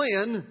God's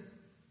plan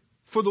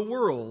for the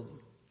world.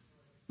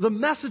 The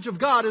message of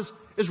God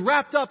is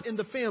wrapped up in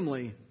the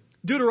family.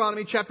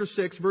 Deuteronomy chapter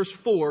 6 verse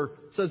 4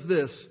 says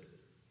this.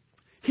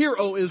 Hear,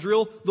 O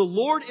Israel, the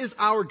Lord is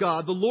our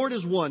God, the Lord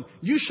is one.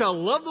 You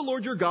shall love the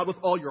Lord your God with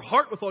all your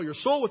heart, with all your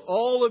soul, with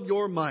all of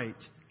your might.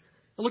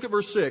 Now look at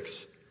verse 6.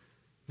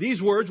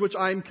 These words which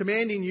I am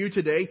commanding you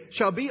today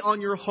shall be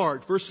on your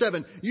heart. Verse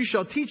 7. You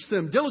shall teach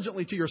them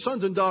diligently to your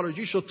sons and daughters.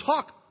 You shall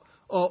talk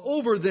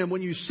over them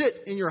when you sit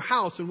in your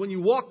house and when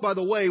you walk by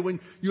the way, when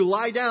you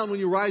lie down, when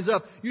you rise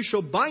up. You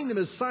shall bind them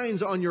as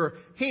signs on your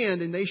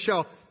hand, and they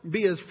shall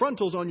be as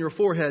frontals on your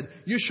forehead.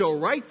 You shall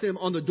write them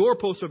on the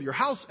doorposts of your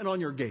house and on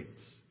your gates.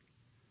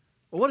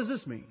 Well, what does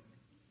this mean?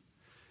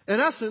 In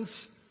essence,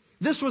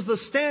 this was the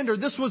standard.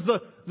 This was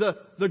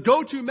the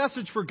go-to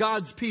message for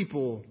God's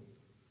people.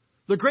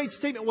 The great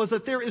statement was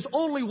that there is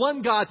only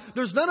one God.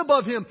 There's none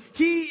above Him.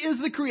 He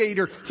is the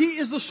Creator. He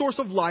is the source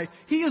of life.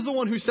 He is the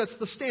one who sets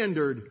the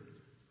standard.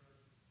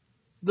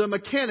 The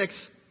mechanics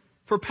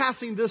for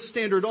passing this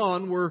standard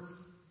on were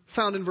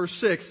found in verse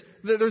 6.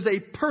 There's a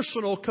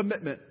personal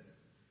commitment.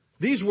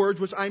 These words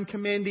which I'm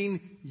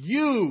commanding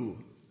you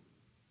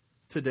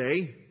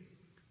today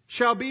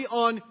shall be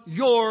on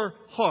your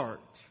heart.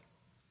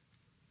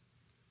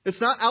 It's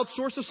not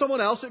outsourced to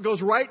someone else. It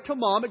goes right to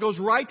mom. It goes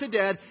right to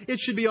dad. It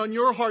should be on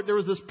your heart. There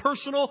is this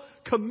personal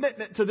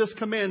commitment to this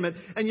commandment.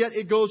 And yet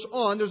it goes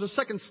on. There's a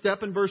second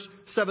step in verse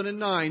 7 and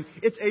 9.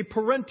 It's a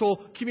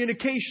parental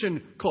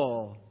communication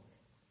call.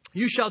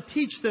 You shall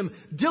teach them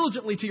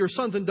diligently to your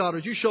sons and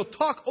daughters. You shall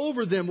talk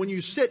over them when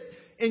you sit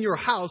in your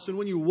house and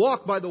when you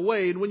walk by the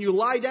way and when you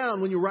lie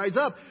down, when you rise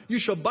up. You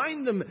shall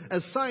bind them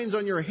as signs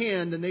on your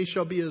hand, and they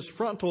shall be as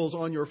frontals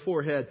on your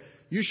forehead.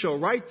 You shall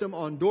write them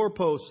on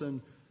doorposts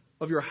and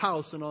of your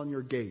house and on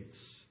your gates.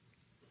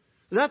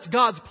 That's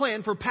God's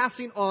plan for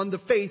passing on the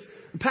faith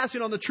and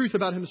passing on the truth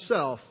about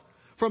Himself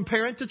from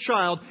parent to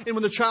child. And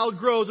when the child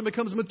grows and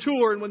becomes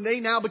mature, and when they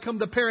now become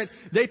the parent,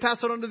 they pass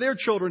it on to their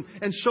children,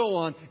 and so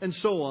on and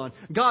so on.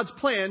 God's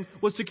plan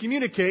was to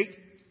communicate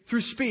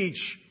through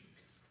speech.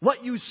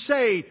 What you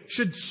say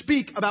should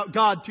speak about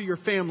God to your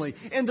family.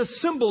 And the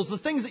symbols, the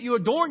things that you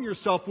adorn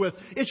yourself with,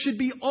 it should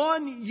be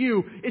on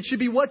you. It should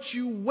be what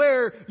you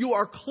wear. You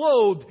are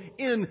clothed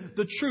in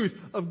the truth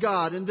of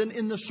God. And then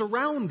in the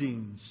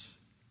surroundings.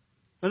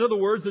 In other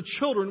words, the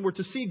children were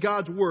to see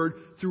God's Word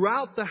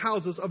throughout the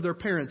houses of their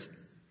parents,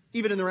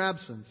 even in their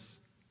absence.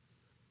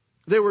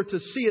 They were to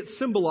see it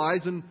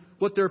symbolized in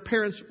what their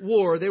parents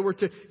wore. They were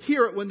to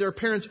hear it when their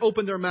parents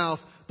opened their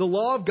mouth. The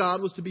law of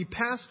God was to be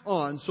passed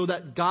on so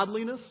that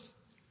godliness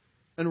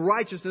and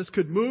righteousness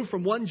could move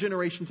from one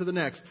generation to the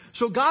next.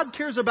 So God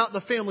cares about the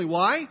family.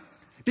 Why?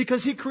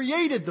 Because He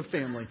created the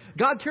family.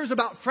 God cares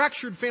about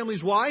fractured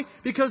families. Why?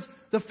 Because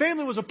the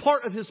family was a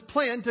part of His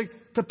plan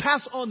to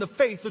pass on the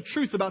faith, the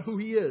truth about who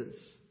He is.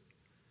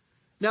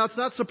 Now, it's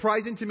not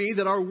surprising to me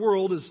that our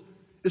world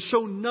is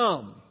so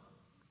numb,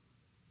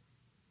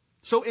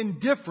 so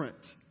indifferent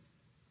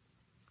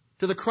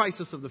to the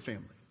crisis of the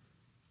family.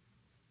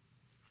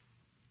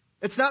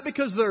 It's not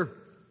because they're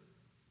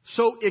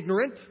so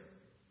ignorant.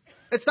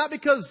 It's not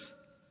because,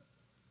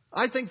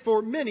 I think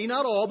for many,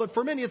 not all, but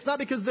for many, it's not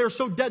because they're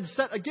so dead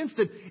set against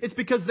it. It's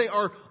because they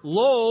are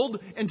lulled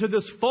into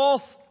this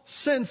false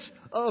sense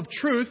of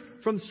truth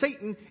from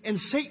Satan. And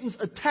Satan's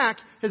attack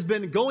has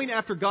been going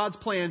after God's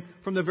plan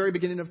from the very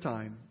beginning of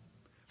time.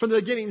 From the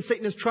beginning,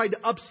 Satan has tried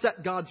to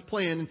upset God's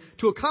plan. And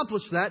to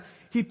accomplish that,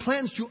 he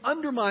plans to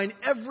undermine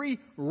every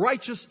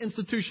righteous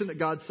institution that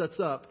God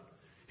sets up.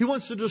 He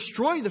wants to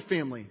destroy the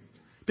family.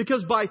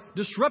 Because by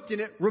disrupting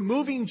it,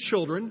 removing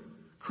children,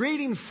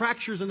 creating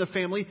fractures in the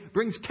family,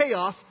 brings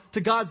chaos to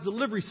God's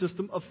delivery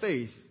system of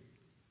faith.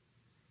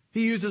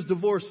 He uses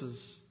divorces.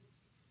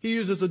 He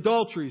uses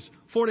adulteries,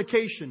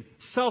 fornication,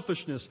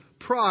 selfishness,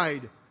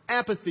 pride,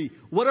 apathy,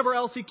 whatever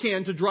else he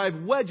can to drive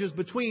wedges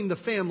between the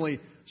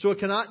family so it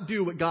cannot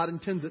do what God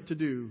intends it to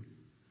do.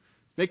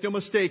 Make no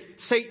mistake,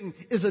 Satan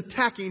is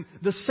attacking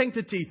the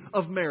sanctity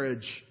of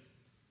marriage.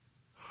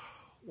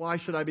 Why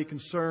should I be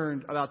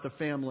concerned about the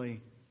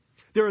family?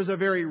 There is a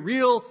very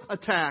real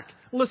attack.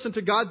 Listen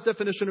to God's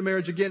definition of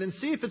marriage again and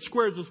see if it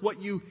squares with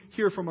what you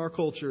hear from our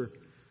culture.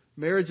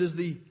 Marriage is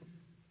the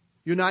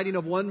uniting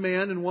of one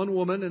man and one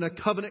woman in a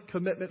covenant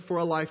commitment for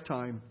a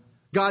lifetime.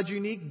 God's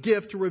unique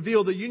gift to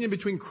reveal the union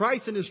between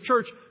Christ and His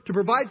church, to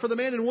provide for the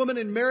man and woman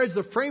in marriage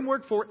the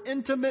framework for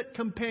intimate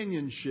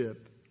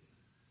companionship.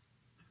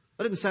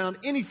 That didn't sound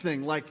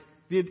anything like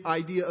the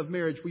idea of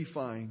marriage we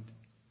find.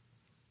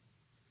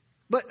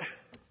 But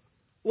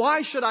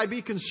why should I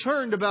be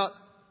concerned about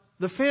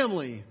the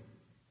family?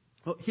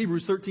 Well,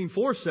 Hebrews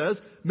 13:4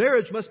 says,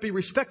 marriage must be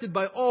respected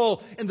by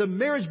all, and the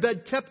marriage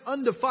bed kept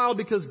undefiled,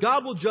 because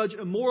God will judge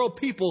immoral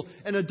people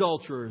and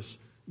adulterers.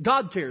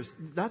 God cares.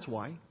 That's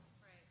why. Right.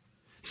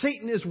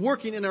 Satan is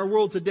working in our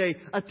world today,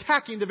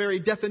 attacking the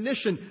very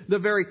definition, the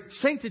very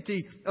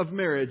sanctity of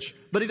marriage.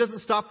 But he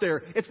doesn't stop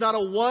there. It's not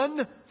a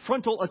one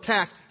frontal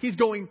attack. He's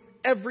going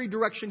every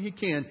direction he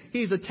can.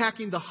 He's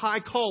attacking the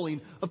high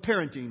calling of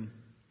parenting.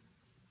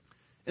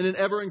 In an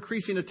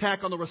ever-increasing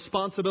attack on the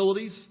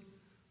responsibilities,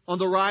 on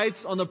the rights,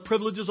 on the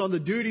privileges, on the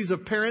duties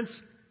of parents,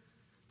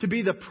 to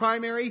be the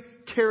primary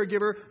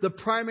caregiver, the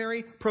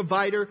primary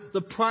provider,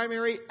 the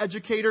primary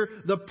educator,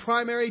 the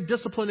primary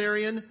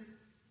disciplinarian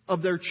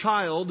of their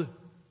child.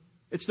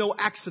 It's no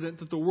accident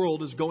that the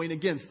world is going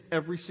against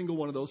every single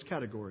one of those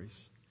categories.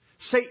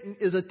 Satan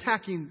is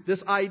attacking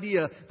this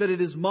idea that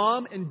it is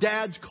mom and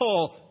dad's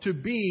call to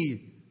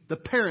be the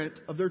parent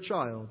of their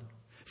child.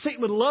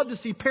 Satan would love to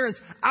see parents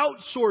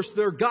outsource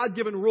their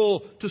God-given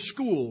role to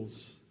schools.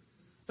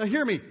 Now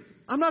hear me.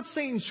 I'm not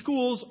saying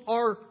schools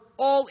are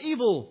all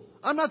evil.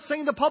 I'm not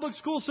saying the public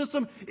school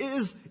system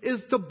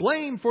is to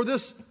blame for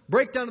this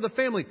breakdown of the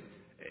family.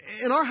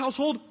 In our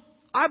household,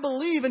 I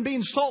believe in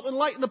being salt and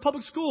light in the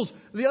public schools.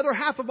 The other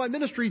half of my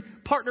ministry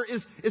partner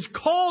is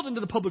called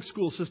into the public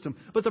school system.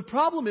 But the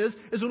problem is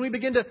when we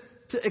begin to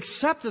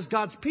accept as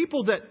God's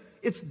people that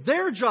it's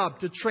their job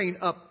to train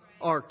up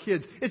our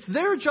kids. It's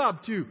their job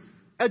to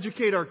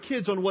educate our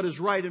kids on what is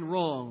right and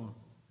wrong.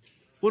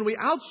 When we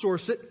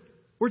outsource it,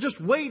 we're just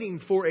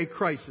waiting for a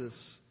crisis.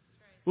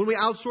 When we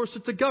outsource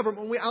it to government,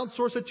 when we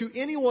outsource it to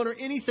anyone or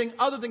anything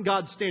other than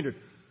God's standard.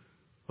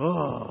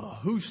 Oh,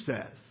 who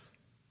says?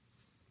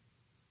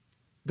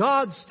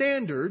 God's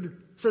standard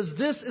says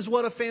this is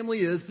what a family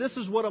is. This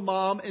is what a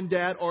mom and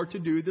dad are to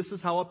do. This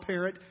is how a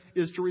parent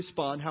is to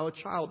respond, how a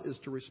child is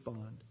to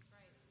respond.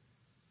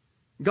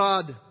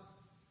 God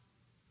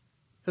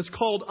has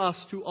called us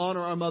to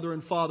honor our mother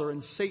and father,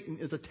 and Satan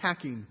is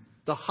attacking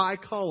the high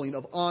calling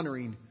of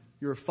honoring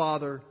your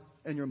father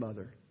and your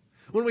mother.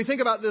 When we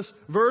think about this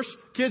verse,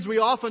 kids, we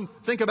often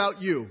think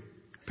about you.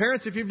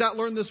 Parents, if you've not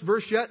learned this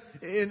verse yet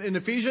in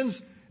Ephesians,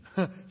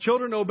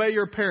 children, obey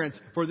your parents,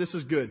 for this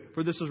is good,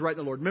 for this is right in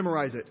the Lord.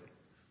 Memorize it.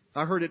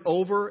 I heard it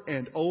over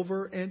and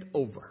over and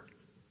over.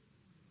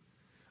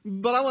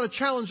 But I want to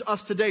challenge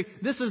us today.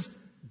 This is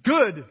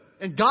good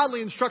and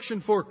godly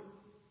instruction for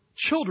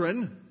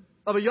children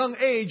of a young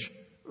age.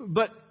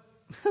 But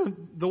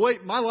the way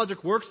my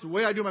logic works, the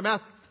way I do my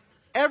math,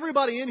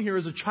 everybody in here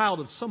is a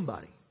child of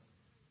somebody.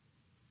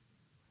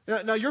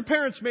 Now, your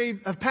parents may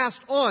have passed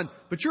on,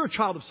 but you're a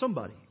child of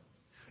somebody.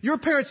 Your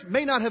parents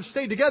may not have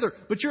stayed together,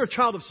 but you're a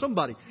child of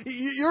somebody.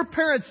 Your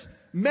parents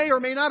may or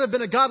may not have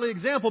been a godly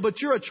example, but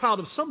you're a child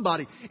of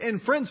somebody.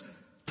 And friends,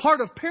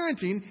 part of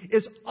parenting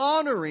is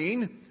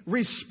honoring,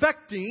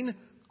 respecting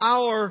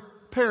our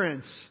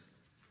parents.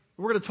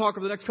 We're going to talk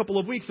over the next couple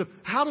of weeks of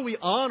how do we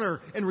honor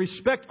and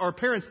respect our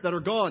parents that are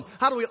gone?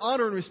 How do we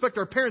honor and respect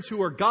our parents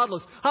who are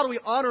godless? How do we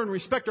honor and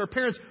respect our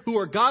parents who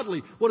are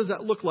godly? What does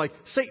that look like?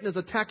 Satan is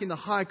attacking the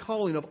high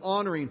calling of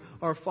honoring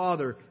our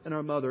father and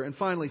our mother. And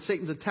finally,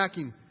 Satan's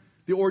attacking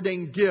the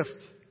ordained gift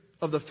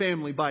of the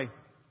family by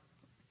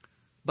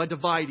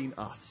dividing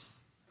us.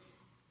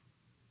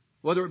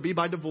 Whether it be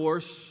by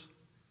divorce,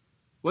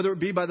 whether it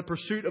be by the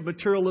pursuit of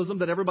materialism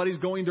that everybody's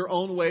going their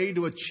own way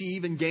to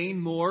achieve and gain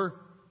more.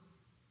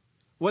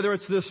 Whether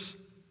it's this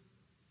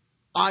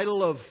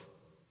idol of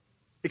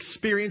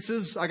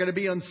experiences. I got to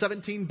be on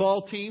 17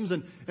 ball teams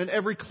and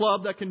every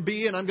club that can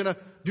be. And I'm going to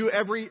do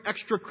every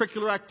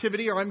extracurricular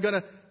activity. Or I'm going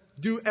to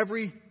do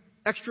every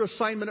extra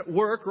assignment at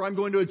work. Or I'm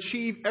going to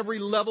achieve every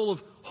level of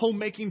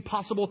homemaking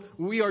possible.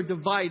 We are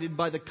divided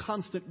by the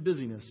constant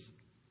busyness.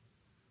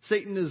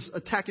 Satan is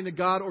attacking the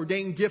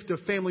God-ordained gift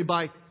of family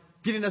by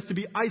getting us to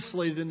be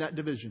isolated in that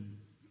division.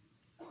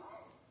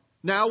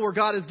 Now, where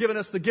God has given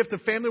us the gift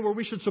of family, where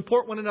we should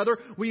support one another,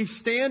 we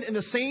stand in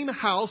the same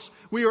house.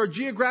 We are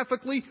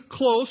geographically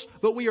close,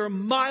 but we are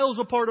miles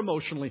apart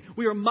emotionally.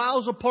 We are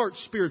miles apart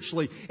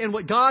spiritually. And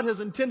what God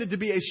has intended to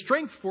be a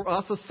strength for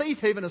us, a safe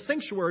haven, a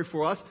sanctuary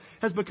for us,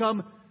 has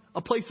become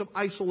a place of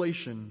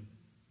isolation.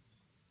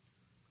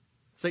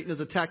 Satan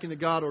is attacking the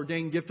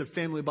God-ordained gift of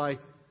family by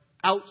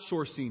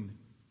outsourcing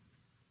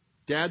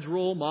dad's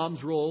role,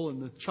 mom's role,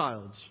 and the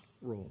child's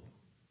role.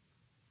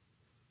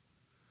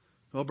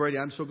 Well, Brady,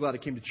 I'm so glad I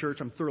came to church.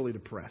 I'm thoroughly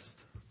depressed.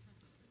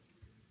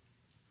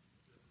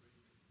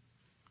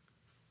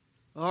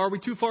 Are we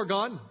too far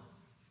gone?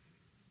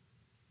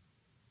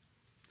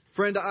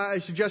 Friend, I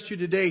suggest to you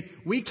today,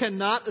 we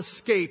cannot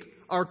escape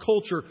our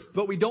culture,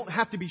 but we don't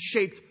have to be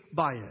shaped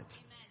by it.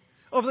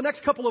 Over the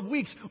next couple of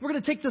weeks, we're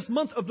going to take this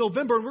month of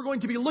November and we're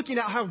going to be looking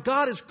at how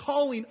God is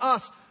calling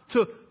us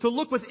to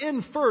look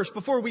within first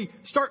before we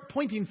start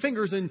pointing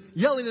fingers and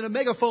yelling in a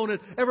megaphone at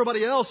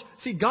everybody else.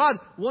 See, God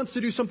wants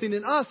to do something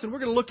in us, and we're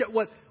going to look at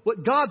what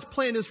God's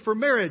plan is for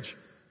marriage.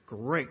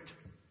 Great.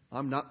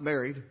 I'm not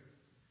married.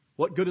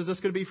 What good is this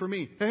going to be for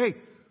me? Hey,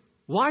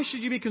 why should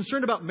you be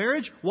concerned about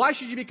marriage? Why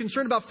should you be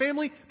concerned about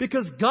family?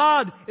 Because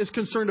God is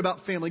concerned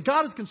about family.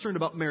 God is concerned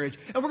about marriage.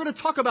 And we're going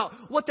to talk about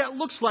what that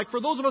looks like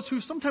for those of us who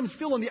sometimes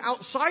feel on the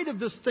outside of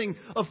this thing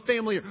of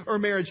family or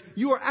marriage.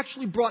 You are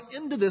actually brought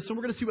into this, and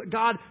we're going to see what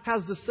God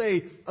has to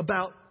say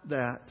about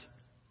that.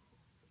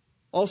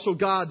 Also,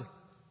 God,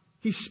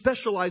 He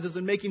specializes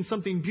in making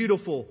something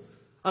beautiful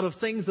out of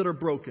things that are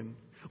broken.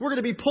 We're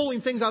going to be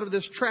pulling things out of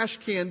this trash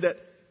can that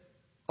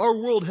our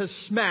world has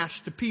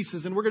smashed to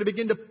pieces, and we're going to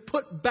begin to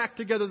put back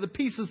together the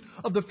pieces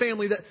of the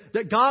family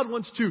that God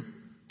wants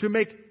to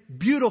make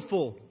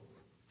beautiful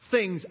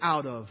things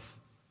out of.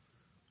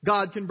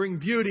 God can bring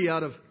beauty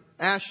out of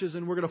ashes,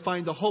 and we're going to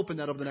find the hope in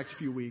that over the next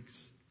few weeks.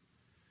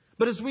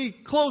 But as we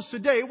close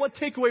today, what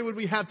takeaway would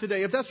we have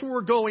today? If that's where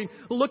we're going,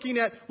 looking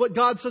at what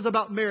God says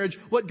about marriage,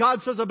 what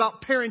God says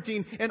about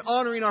parenting and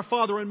honoring our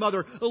father and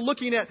mother,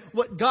 looking at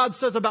what God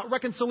says about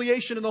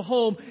reconciliation in the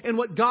home and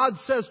what God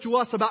says to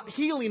us about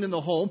healing in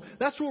the home,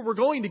 that's where we're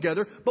going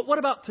together. But what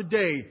about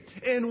today?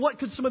 And what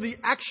could some of the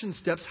action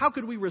steps, how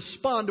could we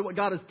respond to what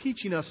God is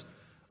teaching us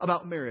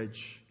about marriage?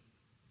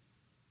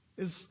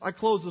 As I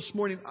close this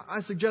morning,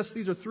 I suggest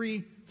these are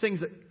three things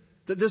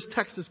that this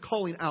text is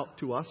calling out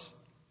to us.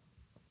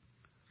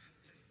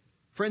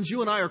 Friends,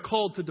 you and I are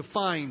called to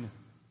define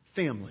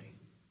family.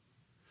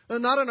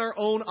 not in our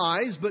own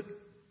eyes, but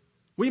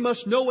we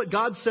must know what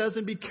God says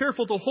and be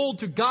careful to hold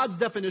to God's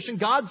definition,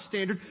 God's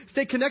standard,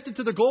 stay connected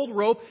to the gold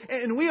rope,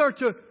 and we are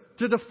to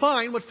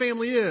define what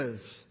family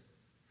is.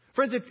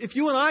 Friends, if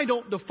you and I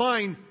don't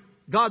define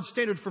God's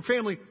standard for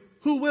family,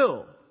 who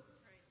will?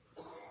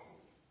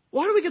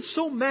 Why do we get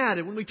so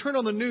mad when we turn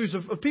on the news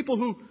of people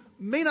who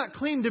may not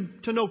claim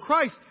to know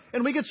Christ,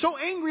 and we get so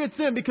angry at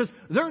them because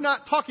they're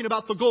not talking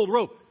about the gold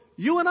rope?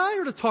 You and I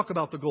are to talk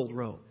about the gold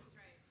rope.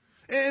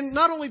 And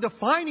not only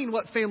defining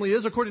what family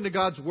is according to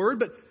God's Word,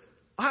 but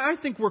I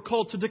think we're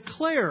called to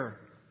declare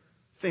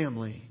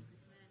family.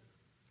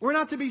 We're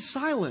not to be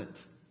silent.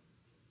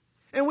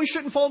 And we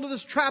shouldn't fall into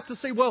this trap to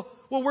say, well,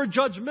 we're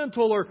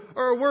judgmental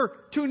or we're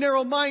too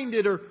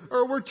narrow-minded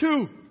or we're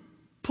too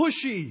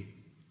pushy.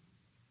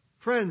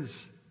 Friends,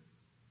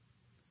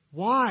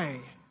 why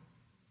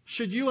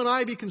should you and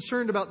I be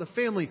concerned about the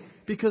family?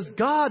 Because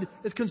God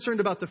is concerned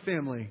about the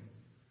family.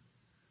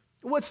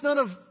 Well, it's none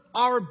of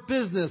our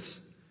business.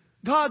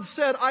 God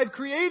said, I've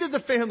created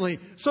the family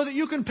so that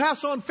you can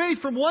pass on faith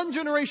from one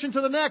generation to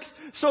the next.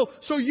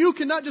 So you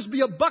can not just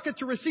be a bucket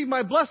to receive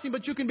my blessing,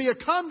 but you can be a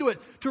conduit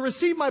to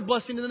receive my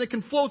blessing, and then it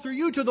can flow through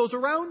you to those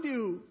around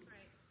you.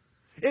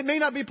 It may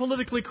not be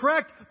politically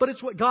correct, but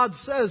it's what God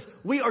says.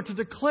 We are to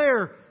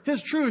declare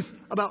His truth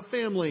about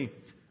family.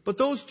 But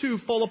those two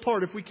fall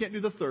apart if we can't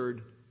do the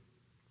third.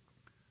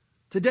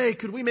 Today,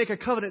 could we make a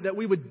covenant that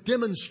we would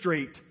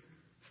demonstrate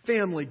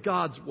family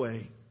God's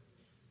way?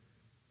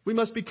 We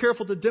must be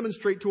careful to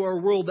demonstrate to our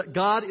world that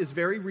God is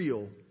very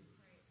real.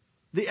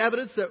 The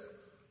evidence that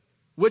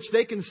which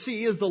they can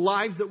see is the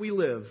lives that we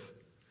live.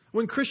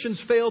 When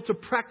Christians fail to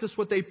practice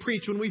what they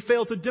preach, when we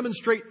fail to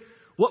demonstrate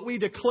what we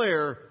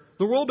declare,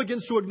 the world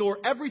begins to ignore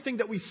everything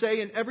that we say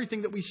and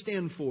everything that we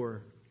stand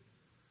for.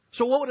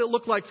 So what would it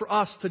look like for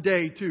us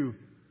today to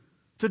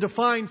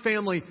define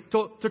family,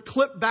 to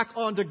clip back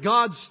onto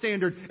God's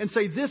standard and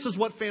say this is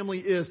what family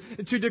is,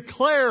 and to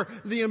declare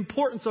the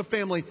importance of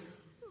family?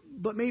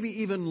 But maybe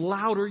even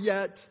louder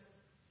yet,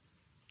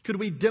 could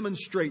we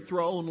demonstrate through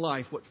our own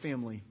life what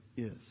family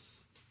is?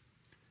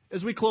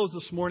 As we close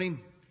this morning,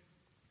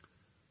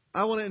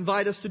 I want to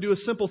invite us to do a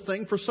simple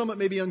thing. For some it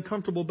may be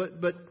uncomfortable,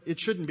 but it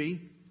shouldn't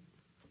be.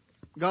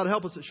 God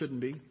help us, it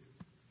shouldn't be.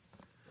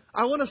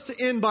 I want us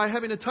to end by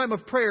having a time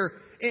of prayer.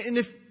 And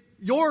if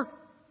your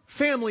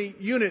family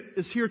unit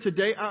is here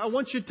today, I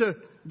want you to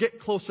get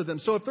close to them.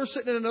 So if they're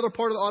sitting in another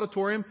part of the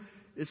auditorium,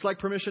 it's like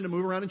permission to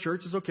move around in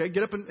church. It's okay.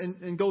 Get up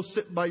and go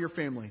sit by your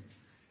family.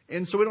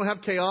 And so we don't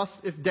have chaos.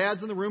 If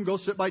Dad's in the room, go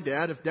sit by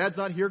Dad. If Dad's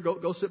not here,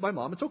 go sit by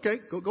Mom. It's okay.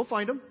 Go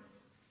find him.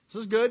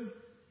 This is good.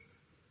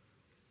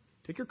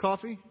 Take your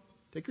coffee.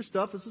 Take your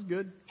stuff. This is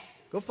good.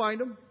 Go find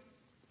him.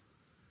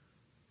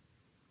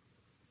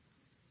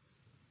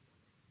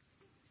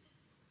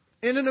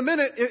 And in a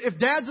minute, if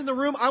Dad's in the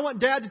room, I want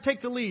Dad to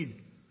take the lead.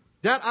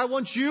 Dad, I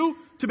want you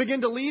to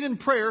begin to lead in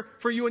prayer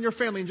for you and your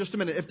family in just a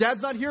minute. If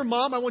Dad's not here,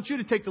 Mom, I want you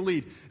to take the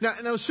lead.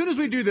 Now as soon as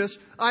we do this,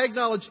 I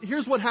acknowledge,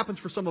 here's what happens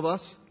for some of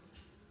us.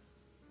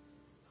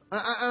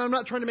 I'm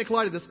not trying to make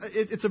light of this.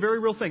 It's a very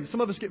real thing.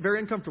 Some of us get very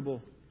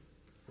uncomfortable.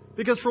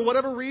 Because for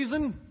whatever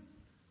reason,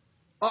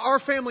 our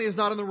family is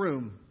not in the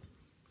room.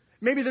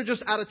 Maybe they're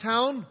just out of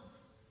town.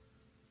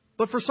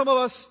 But for some of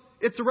us,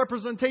 it's a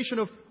representation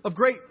of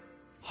great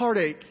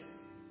heartache.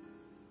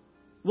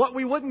 What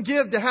we wouldn't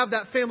give to have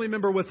that family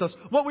member with us.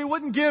 What we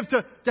wouldn't give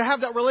to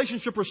have that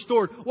relationship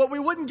restored. What we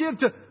wouldn't give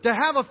to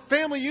have a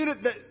family unit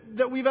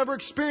that we've ever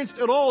experienced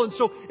at all. And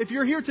so if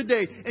you're here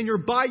today and you're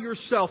by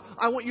yourself,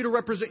 I want you to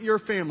represent your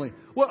family.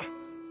 Well,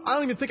 I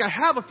don't even think I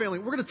have a family.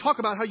 We're going to talk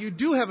about how you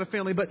do have a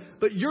family,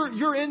 but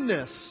you're in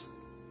this.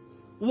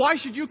 Why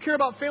should you care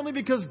about family?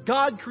 Because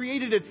God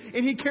created it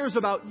and He cares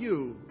about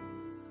you.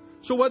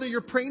 So whether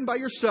you're praying by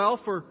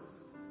yourself or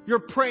you're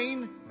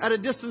praying at a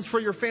distance for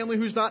your family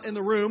who's not in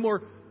the room,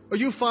 or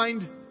you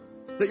find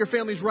that your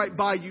family's right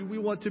by you, we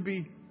want to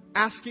be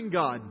asking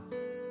God,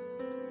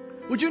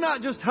 would you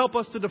not just help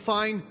us to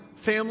define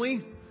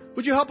family?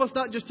 Would you help us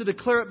not just to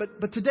declare it,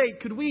 but today,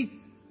 could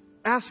we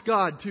ask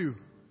God to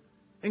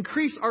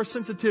increase our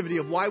sensitivity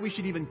of why we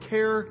should even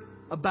care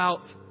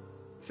about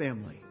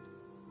family?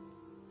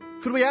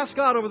 Could we ask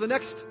God over the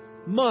next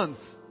month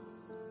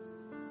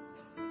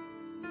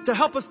to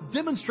help us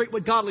demonstrate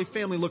what godly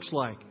family looks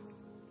like?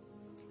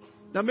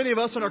 Now, many of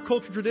us in our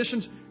cultural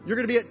traditions, you're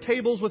going to be at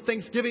tables with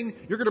Thanksgiving.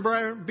 You're going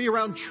to be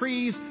around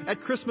trees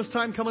at Christmas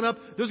time coming up.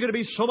 There's going to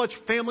be so much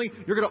family.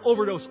 You're going to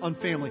overdose on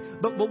family.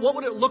 But what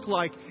would it look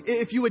like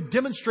if you would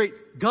demonstrate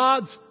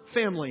God's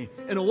family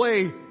in a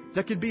way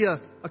that could be a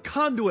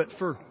conduit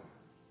for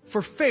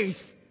faith,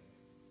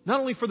 not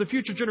only for the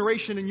future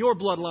generation in your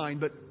bloodline,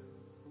 but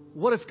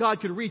what if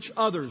God could reach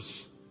others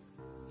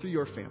through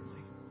your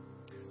family?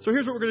 So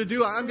here's what we're going to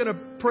do. I'm going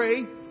to pray.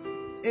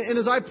 And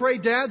as I pray,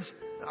 dads,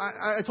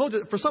 I told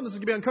you, for some this is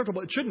going to be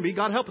uncomfortable. It shouldn't be.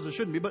 God help us, it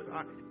shouldn't be. But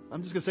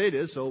I'm just going to say it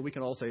is, so we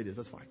can all say it is.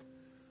 That's fine.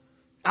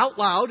 Out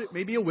loud, it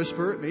may be a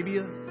whisper. It may be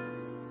a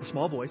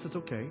small voice. It's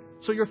okay.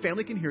 So your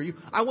family can hear you.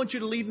 I want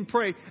you to lead and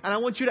pray. And I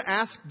want you to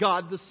ask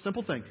God this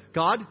simple thing.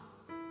 God,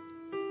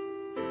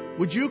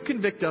 would you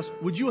convict us?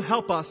 Would you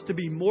help us to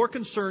be more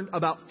concerned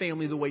about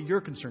family the way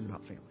you're concerned about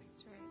family?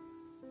 That's right.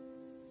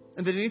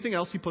 And then anything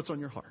else He puts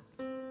on your heart.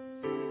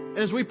 And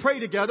as we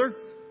pray together,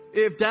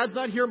 if Dad's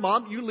not here,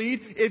 Mom, you lead.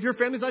 If your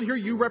family's not here,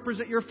 you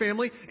represent your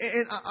family.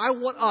 And I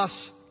want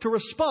us to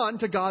respond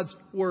to God's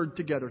Word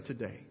together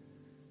today.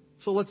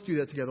 So let's do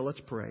that together.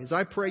 Let's pray. As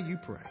I pray, you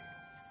pray.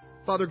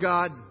 Father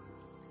God,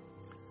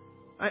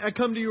 I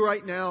come to you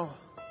right now.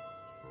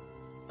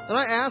 And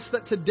I ask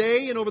that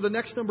today and over the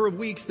next number of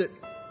weeks that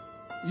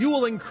you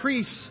will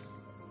increase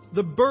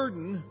the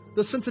burden,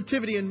 the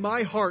sensitivity in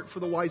my heart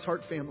for the Wise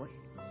Heart family.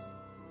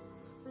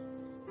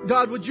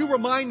 God, would you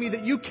remind me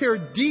that you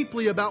care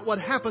deeply about what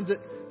happens at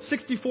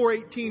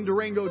 6418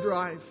 Durango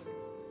Drive?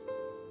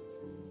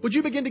 Would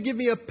you begin to give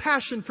me a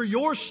passion for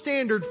your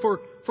standard for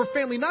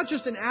family, not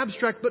just in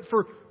abstract, but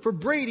for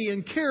Brady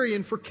and Carrie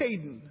and for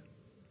Caden?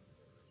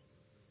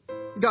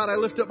 God, I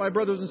lift up my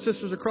brothers and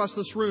sisters across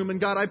this room. And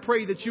God, I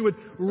pray that you would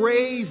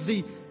raise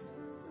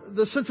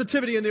the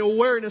sensitivity and the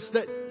awareness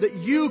that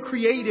you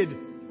created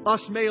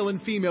us male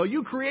and female.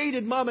 You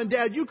created mom and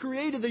dad. You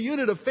created the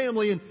unit of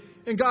family.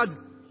 And God,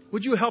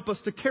 would you help us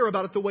to care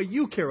about it the way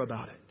you care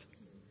about it?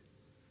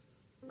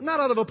 Not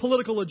out of a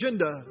political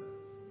agenda,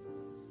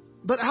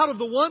 but out of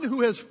the one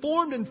who has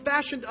formed and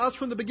fashioned us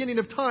from the beginning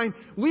of time.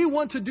 We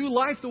want to do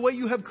life the way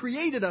you have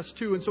created us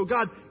to. And so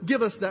God,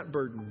 give us that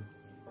burden.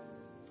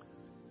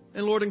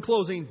 And Lord, in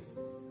closing,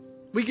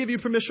 we give you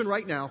permission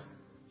right now,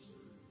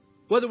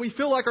 whether we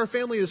feel like our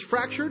family is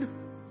fractured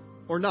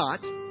or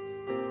not,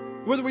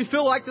 whether we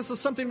feel like this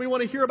is something we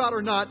want to hear about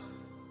or not,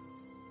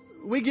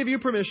 we give you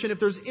permission. If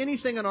there's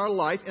anything in our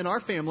life, in our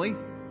family,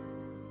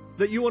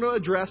 that you want to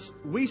address,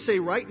 we say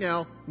right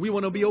now, we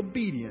want to be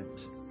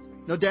obedient.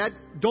 Now, Dad,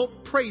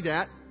 don't pray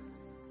that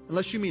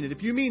unless you mean it.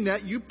 If you mean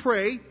that, you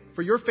pray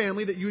for your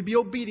family that you would be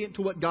obedient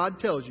to what God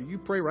tells you. You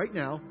pray right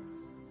now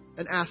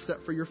and ask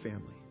that for your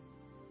family.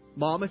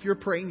 Mom, if you're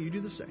praying, you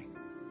do the same.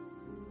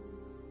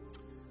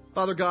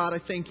 Father God, I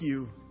thank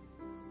you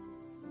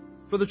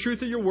for the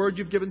truth of your word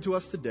you've given to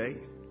us today.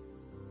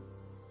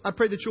 I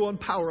pray that you'll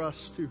empower us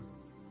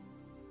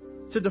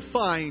to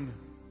define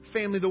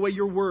family the way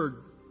your word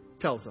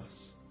tells us.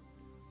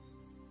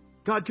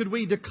 God, could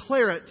we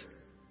declare it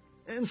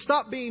and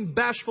stop being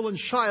bashful and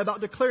shy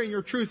about declaring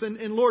your truth? And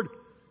Lord,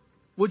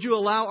 would you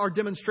allow our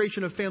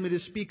demonstration of family to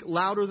speak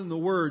louder than the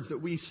words that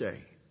we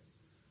say?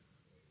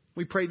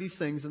 We pray these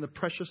things in the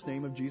precious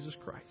name of Jesus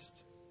Christ.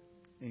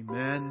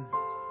 Amen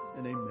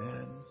and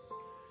amen.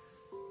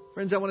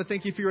 Friends, I want to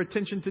thank you for your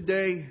attention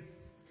today.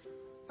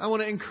 I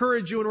want to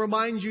encourage you and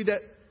remind you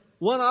that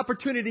one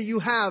opportunity you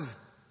have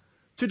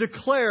to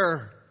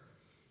declare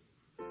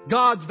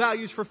God's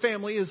values for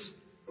family is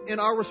in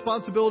our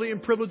responsibility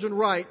and privilege and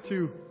right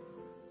to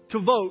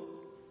vote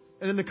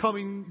and in the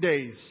coming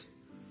days.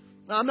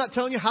 Now, I'm not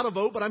telling you how to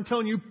vote, but I'm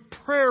telling you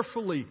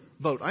prayerfully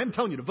vote. I'm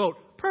telling you to vote.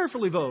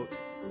 Prayerfully vote.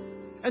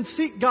 And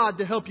seek God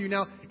to help you.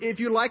 Now, if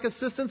you like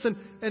assistance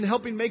in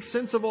helping make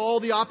sense of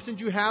all the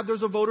options you have,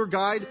 there's a voter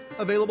guide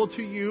available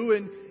to you.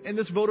 And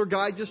this voter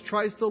guide just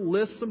tries to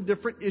list some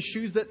different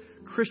issues that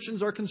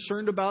Christians are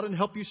concerned about and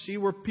help you see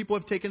where people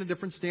have taken a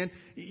different stand.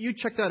 You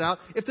check that out.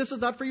 If this is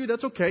not for you,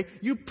 that's okay.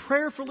 You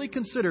prayerfully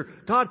consider,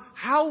 God,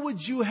 how would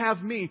you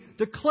have me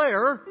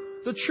declare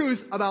the truth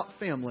about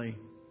family?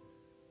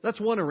 That's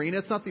one arena.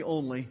 It's not the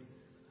only.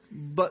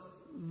 But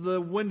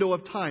the window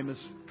of time is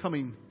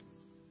coming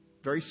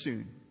very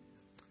soon.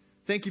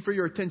 Thank you for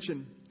your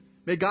attention.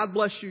 May God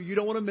bless you. You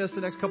don't want to miss the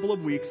next couple of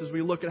weeks as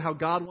we look at how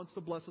God wants to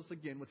bless us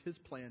again with His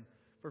plan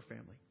for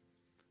family.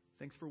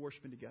 Thanks for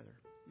worshiping together.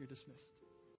 You're dismissed.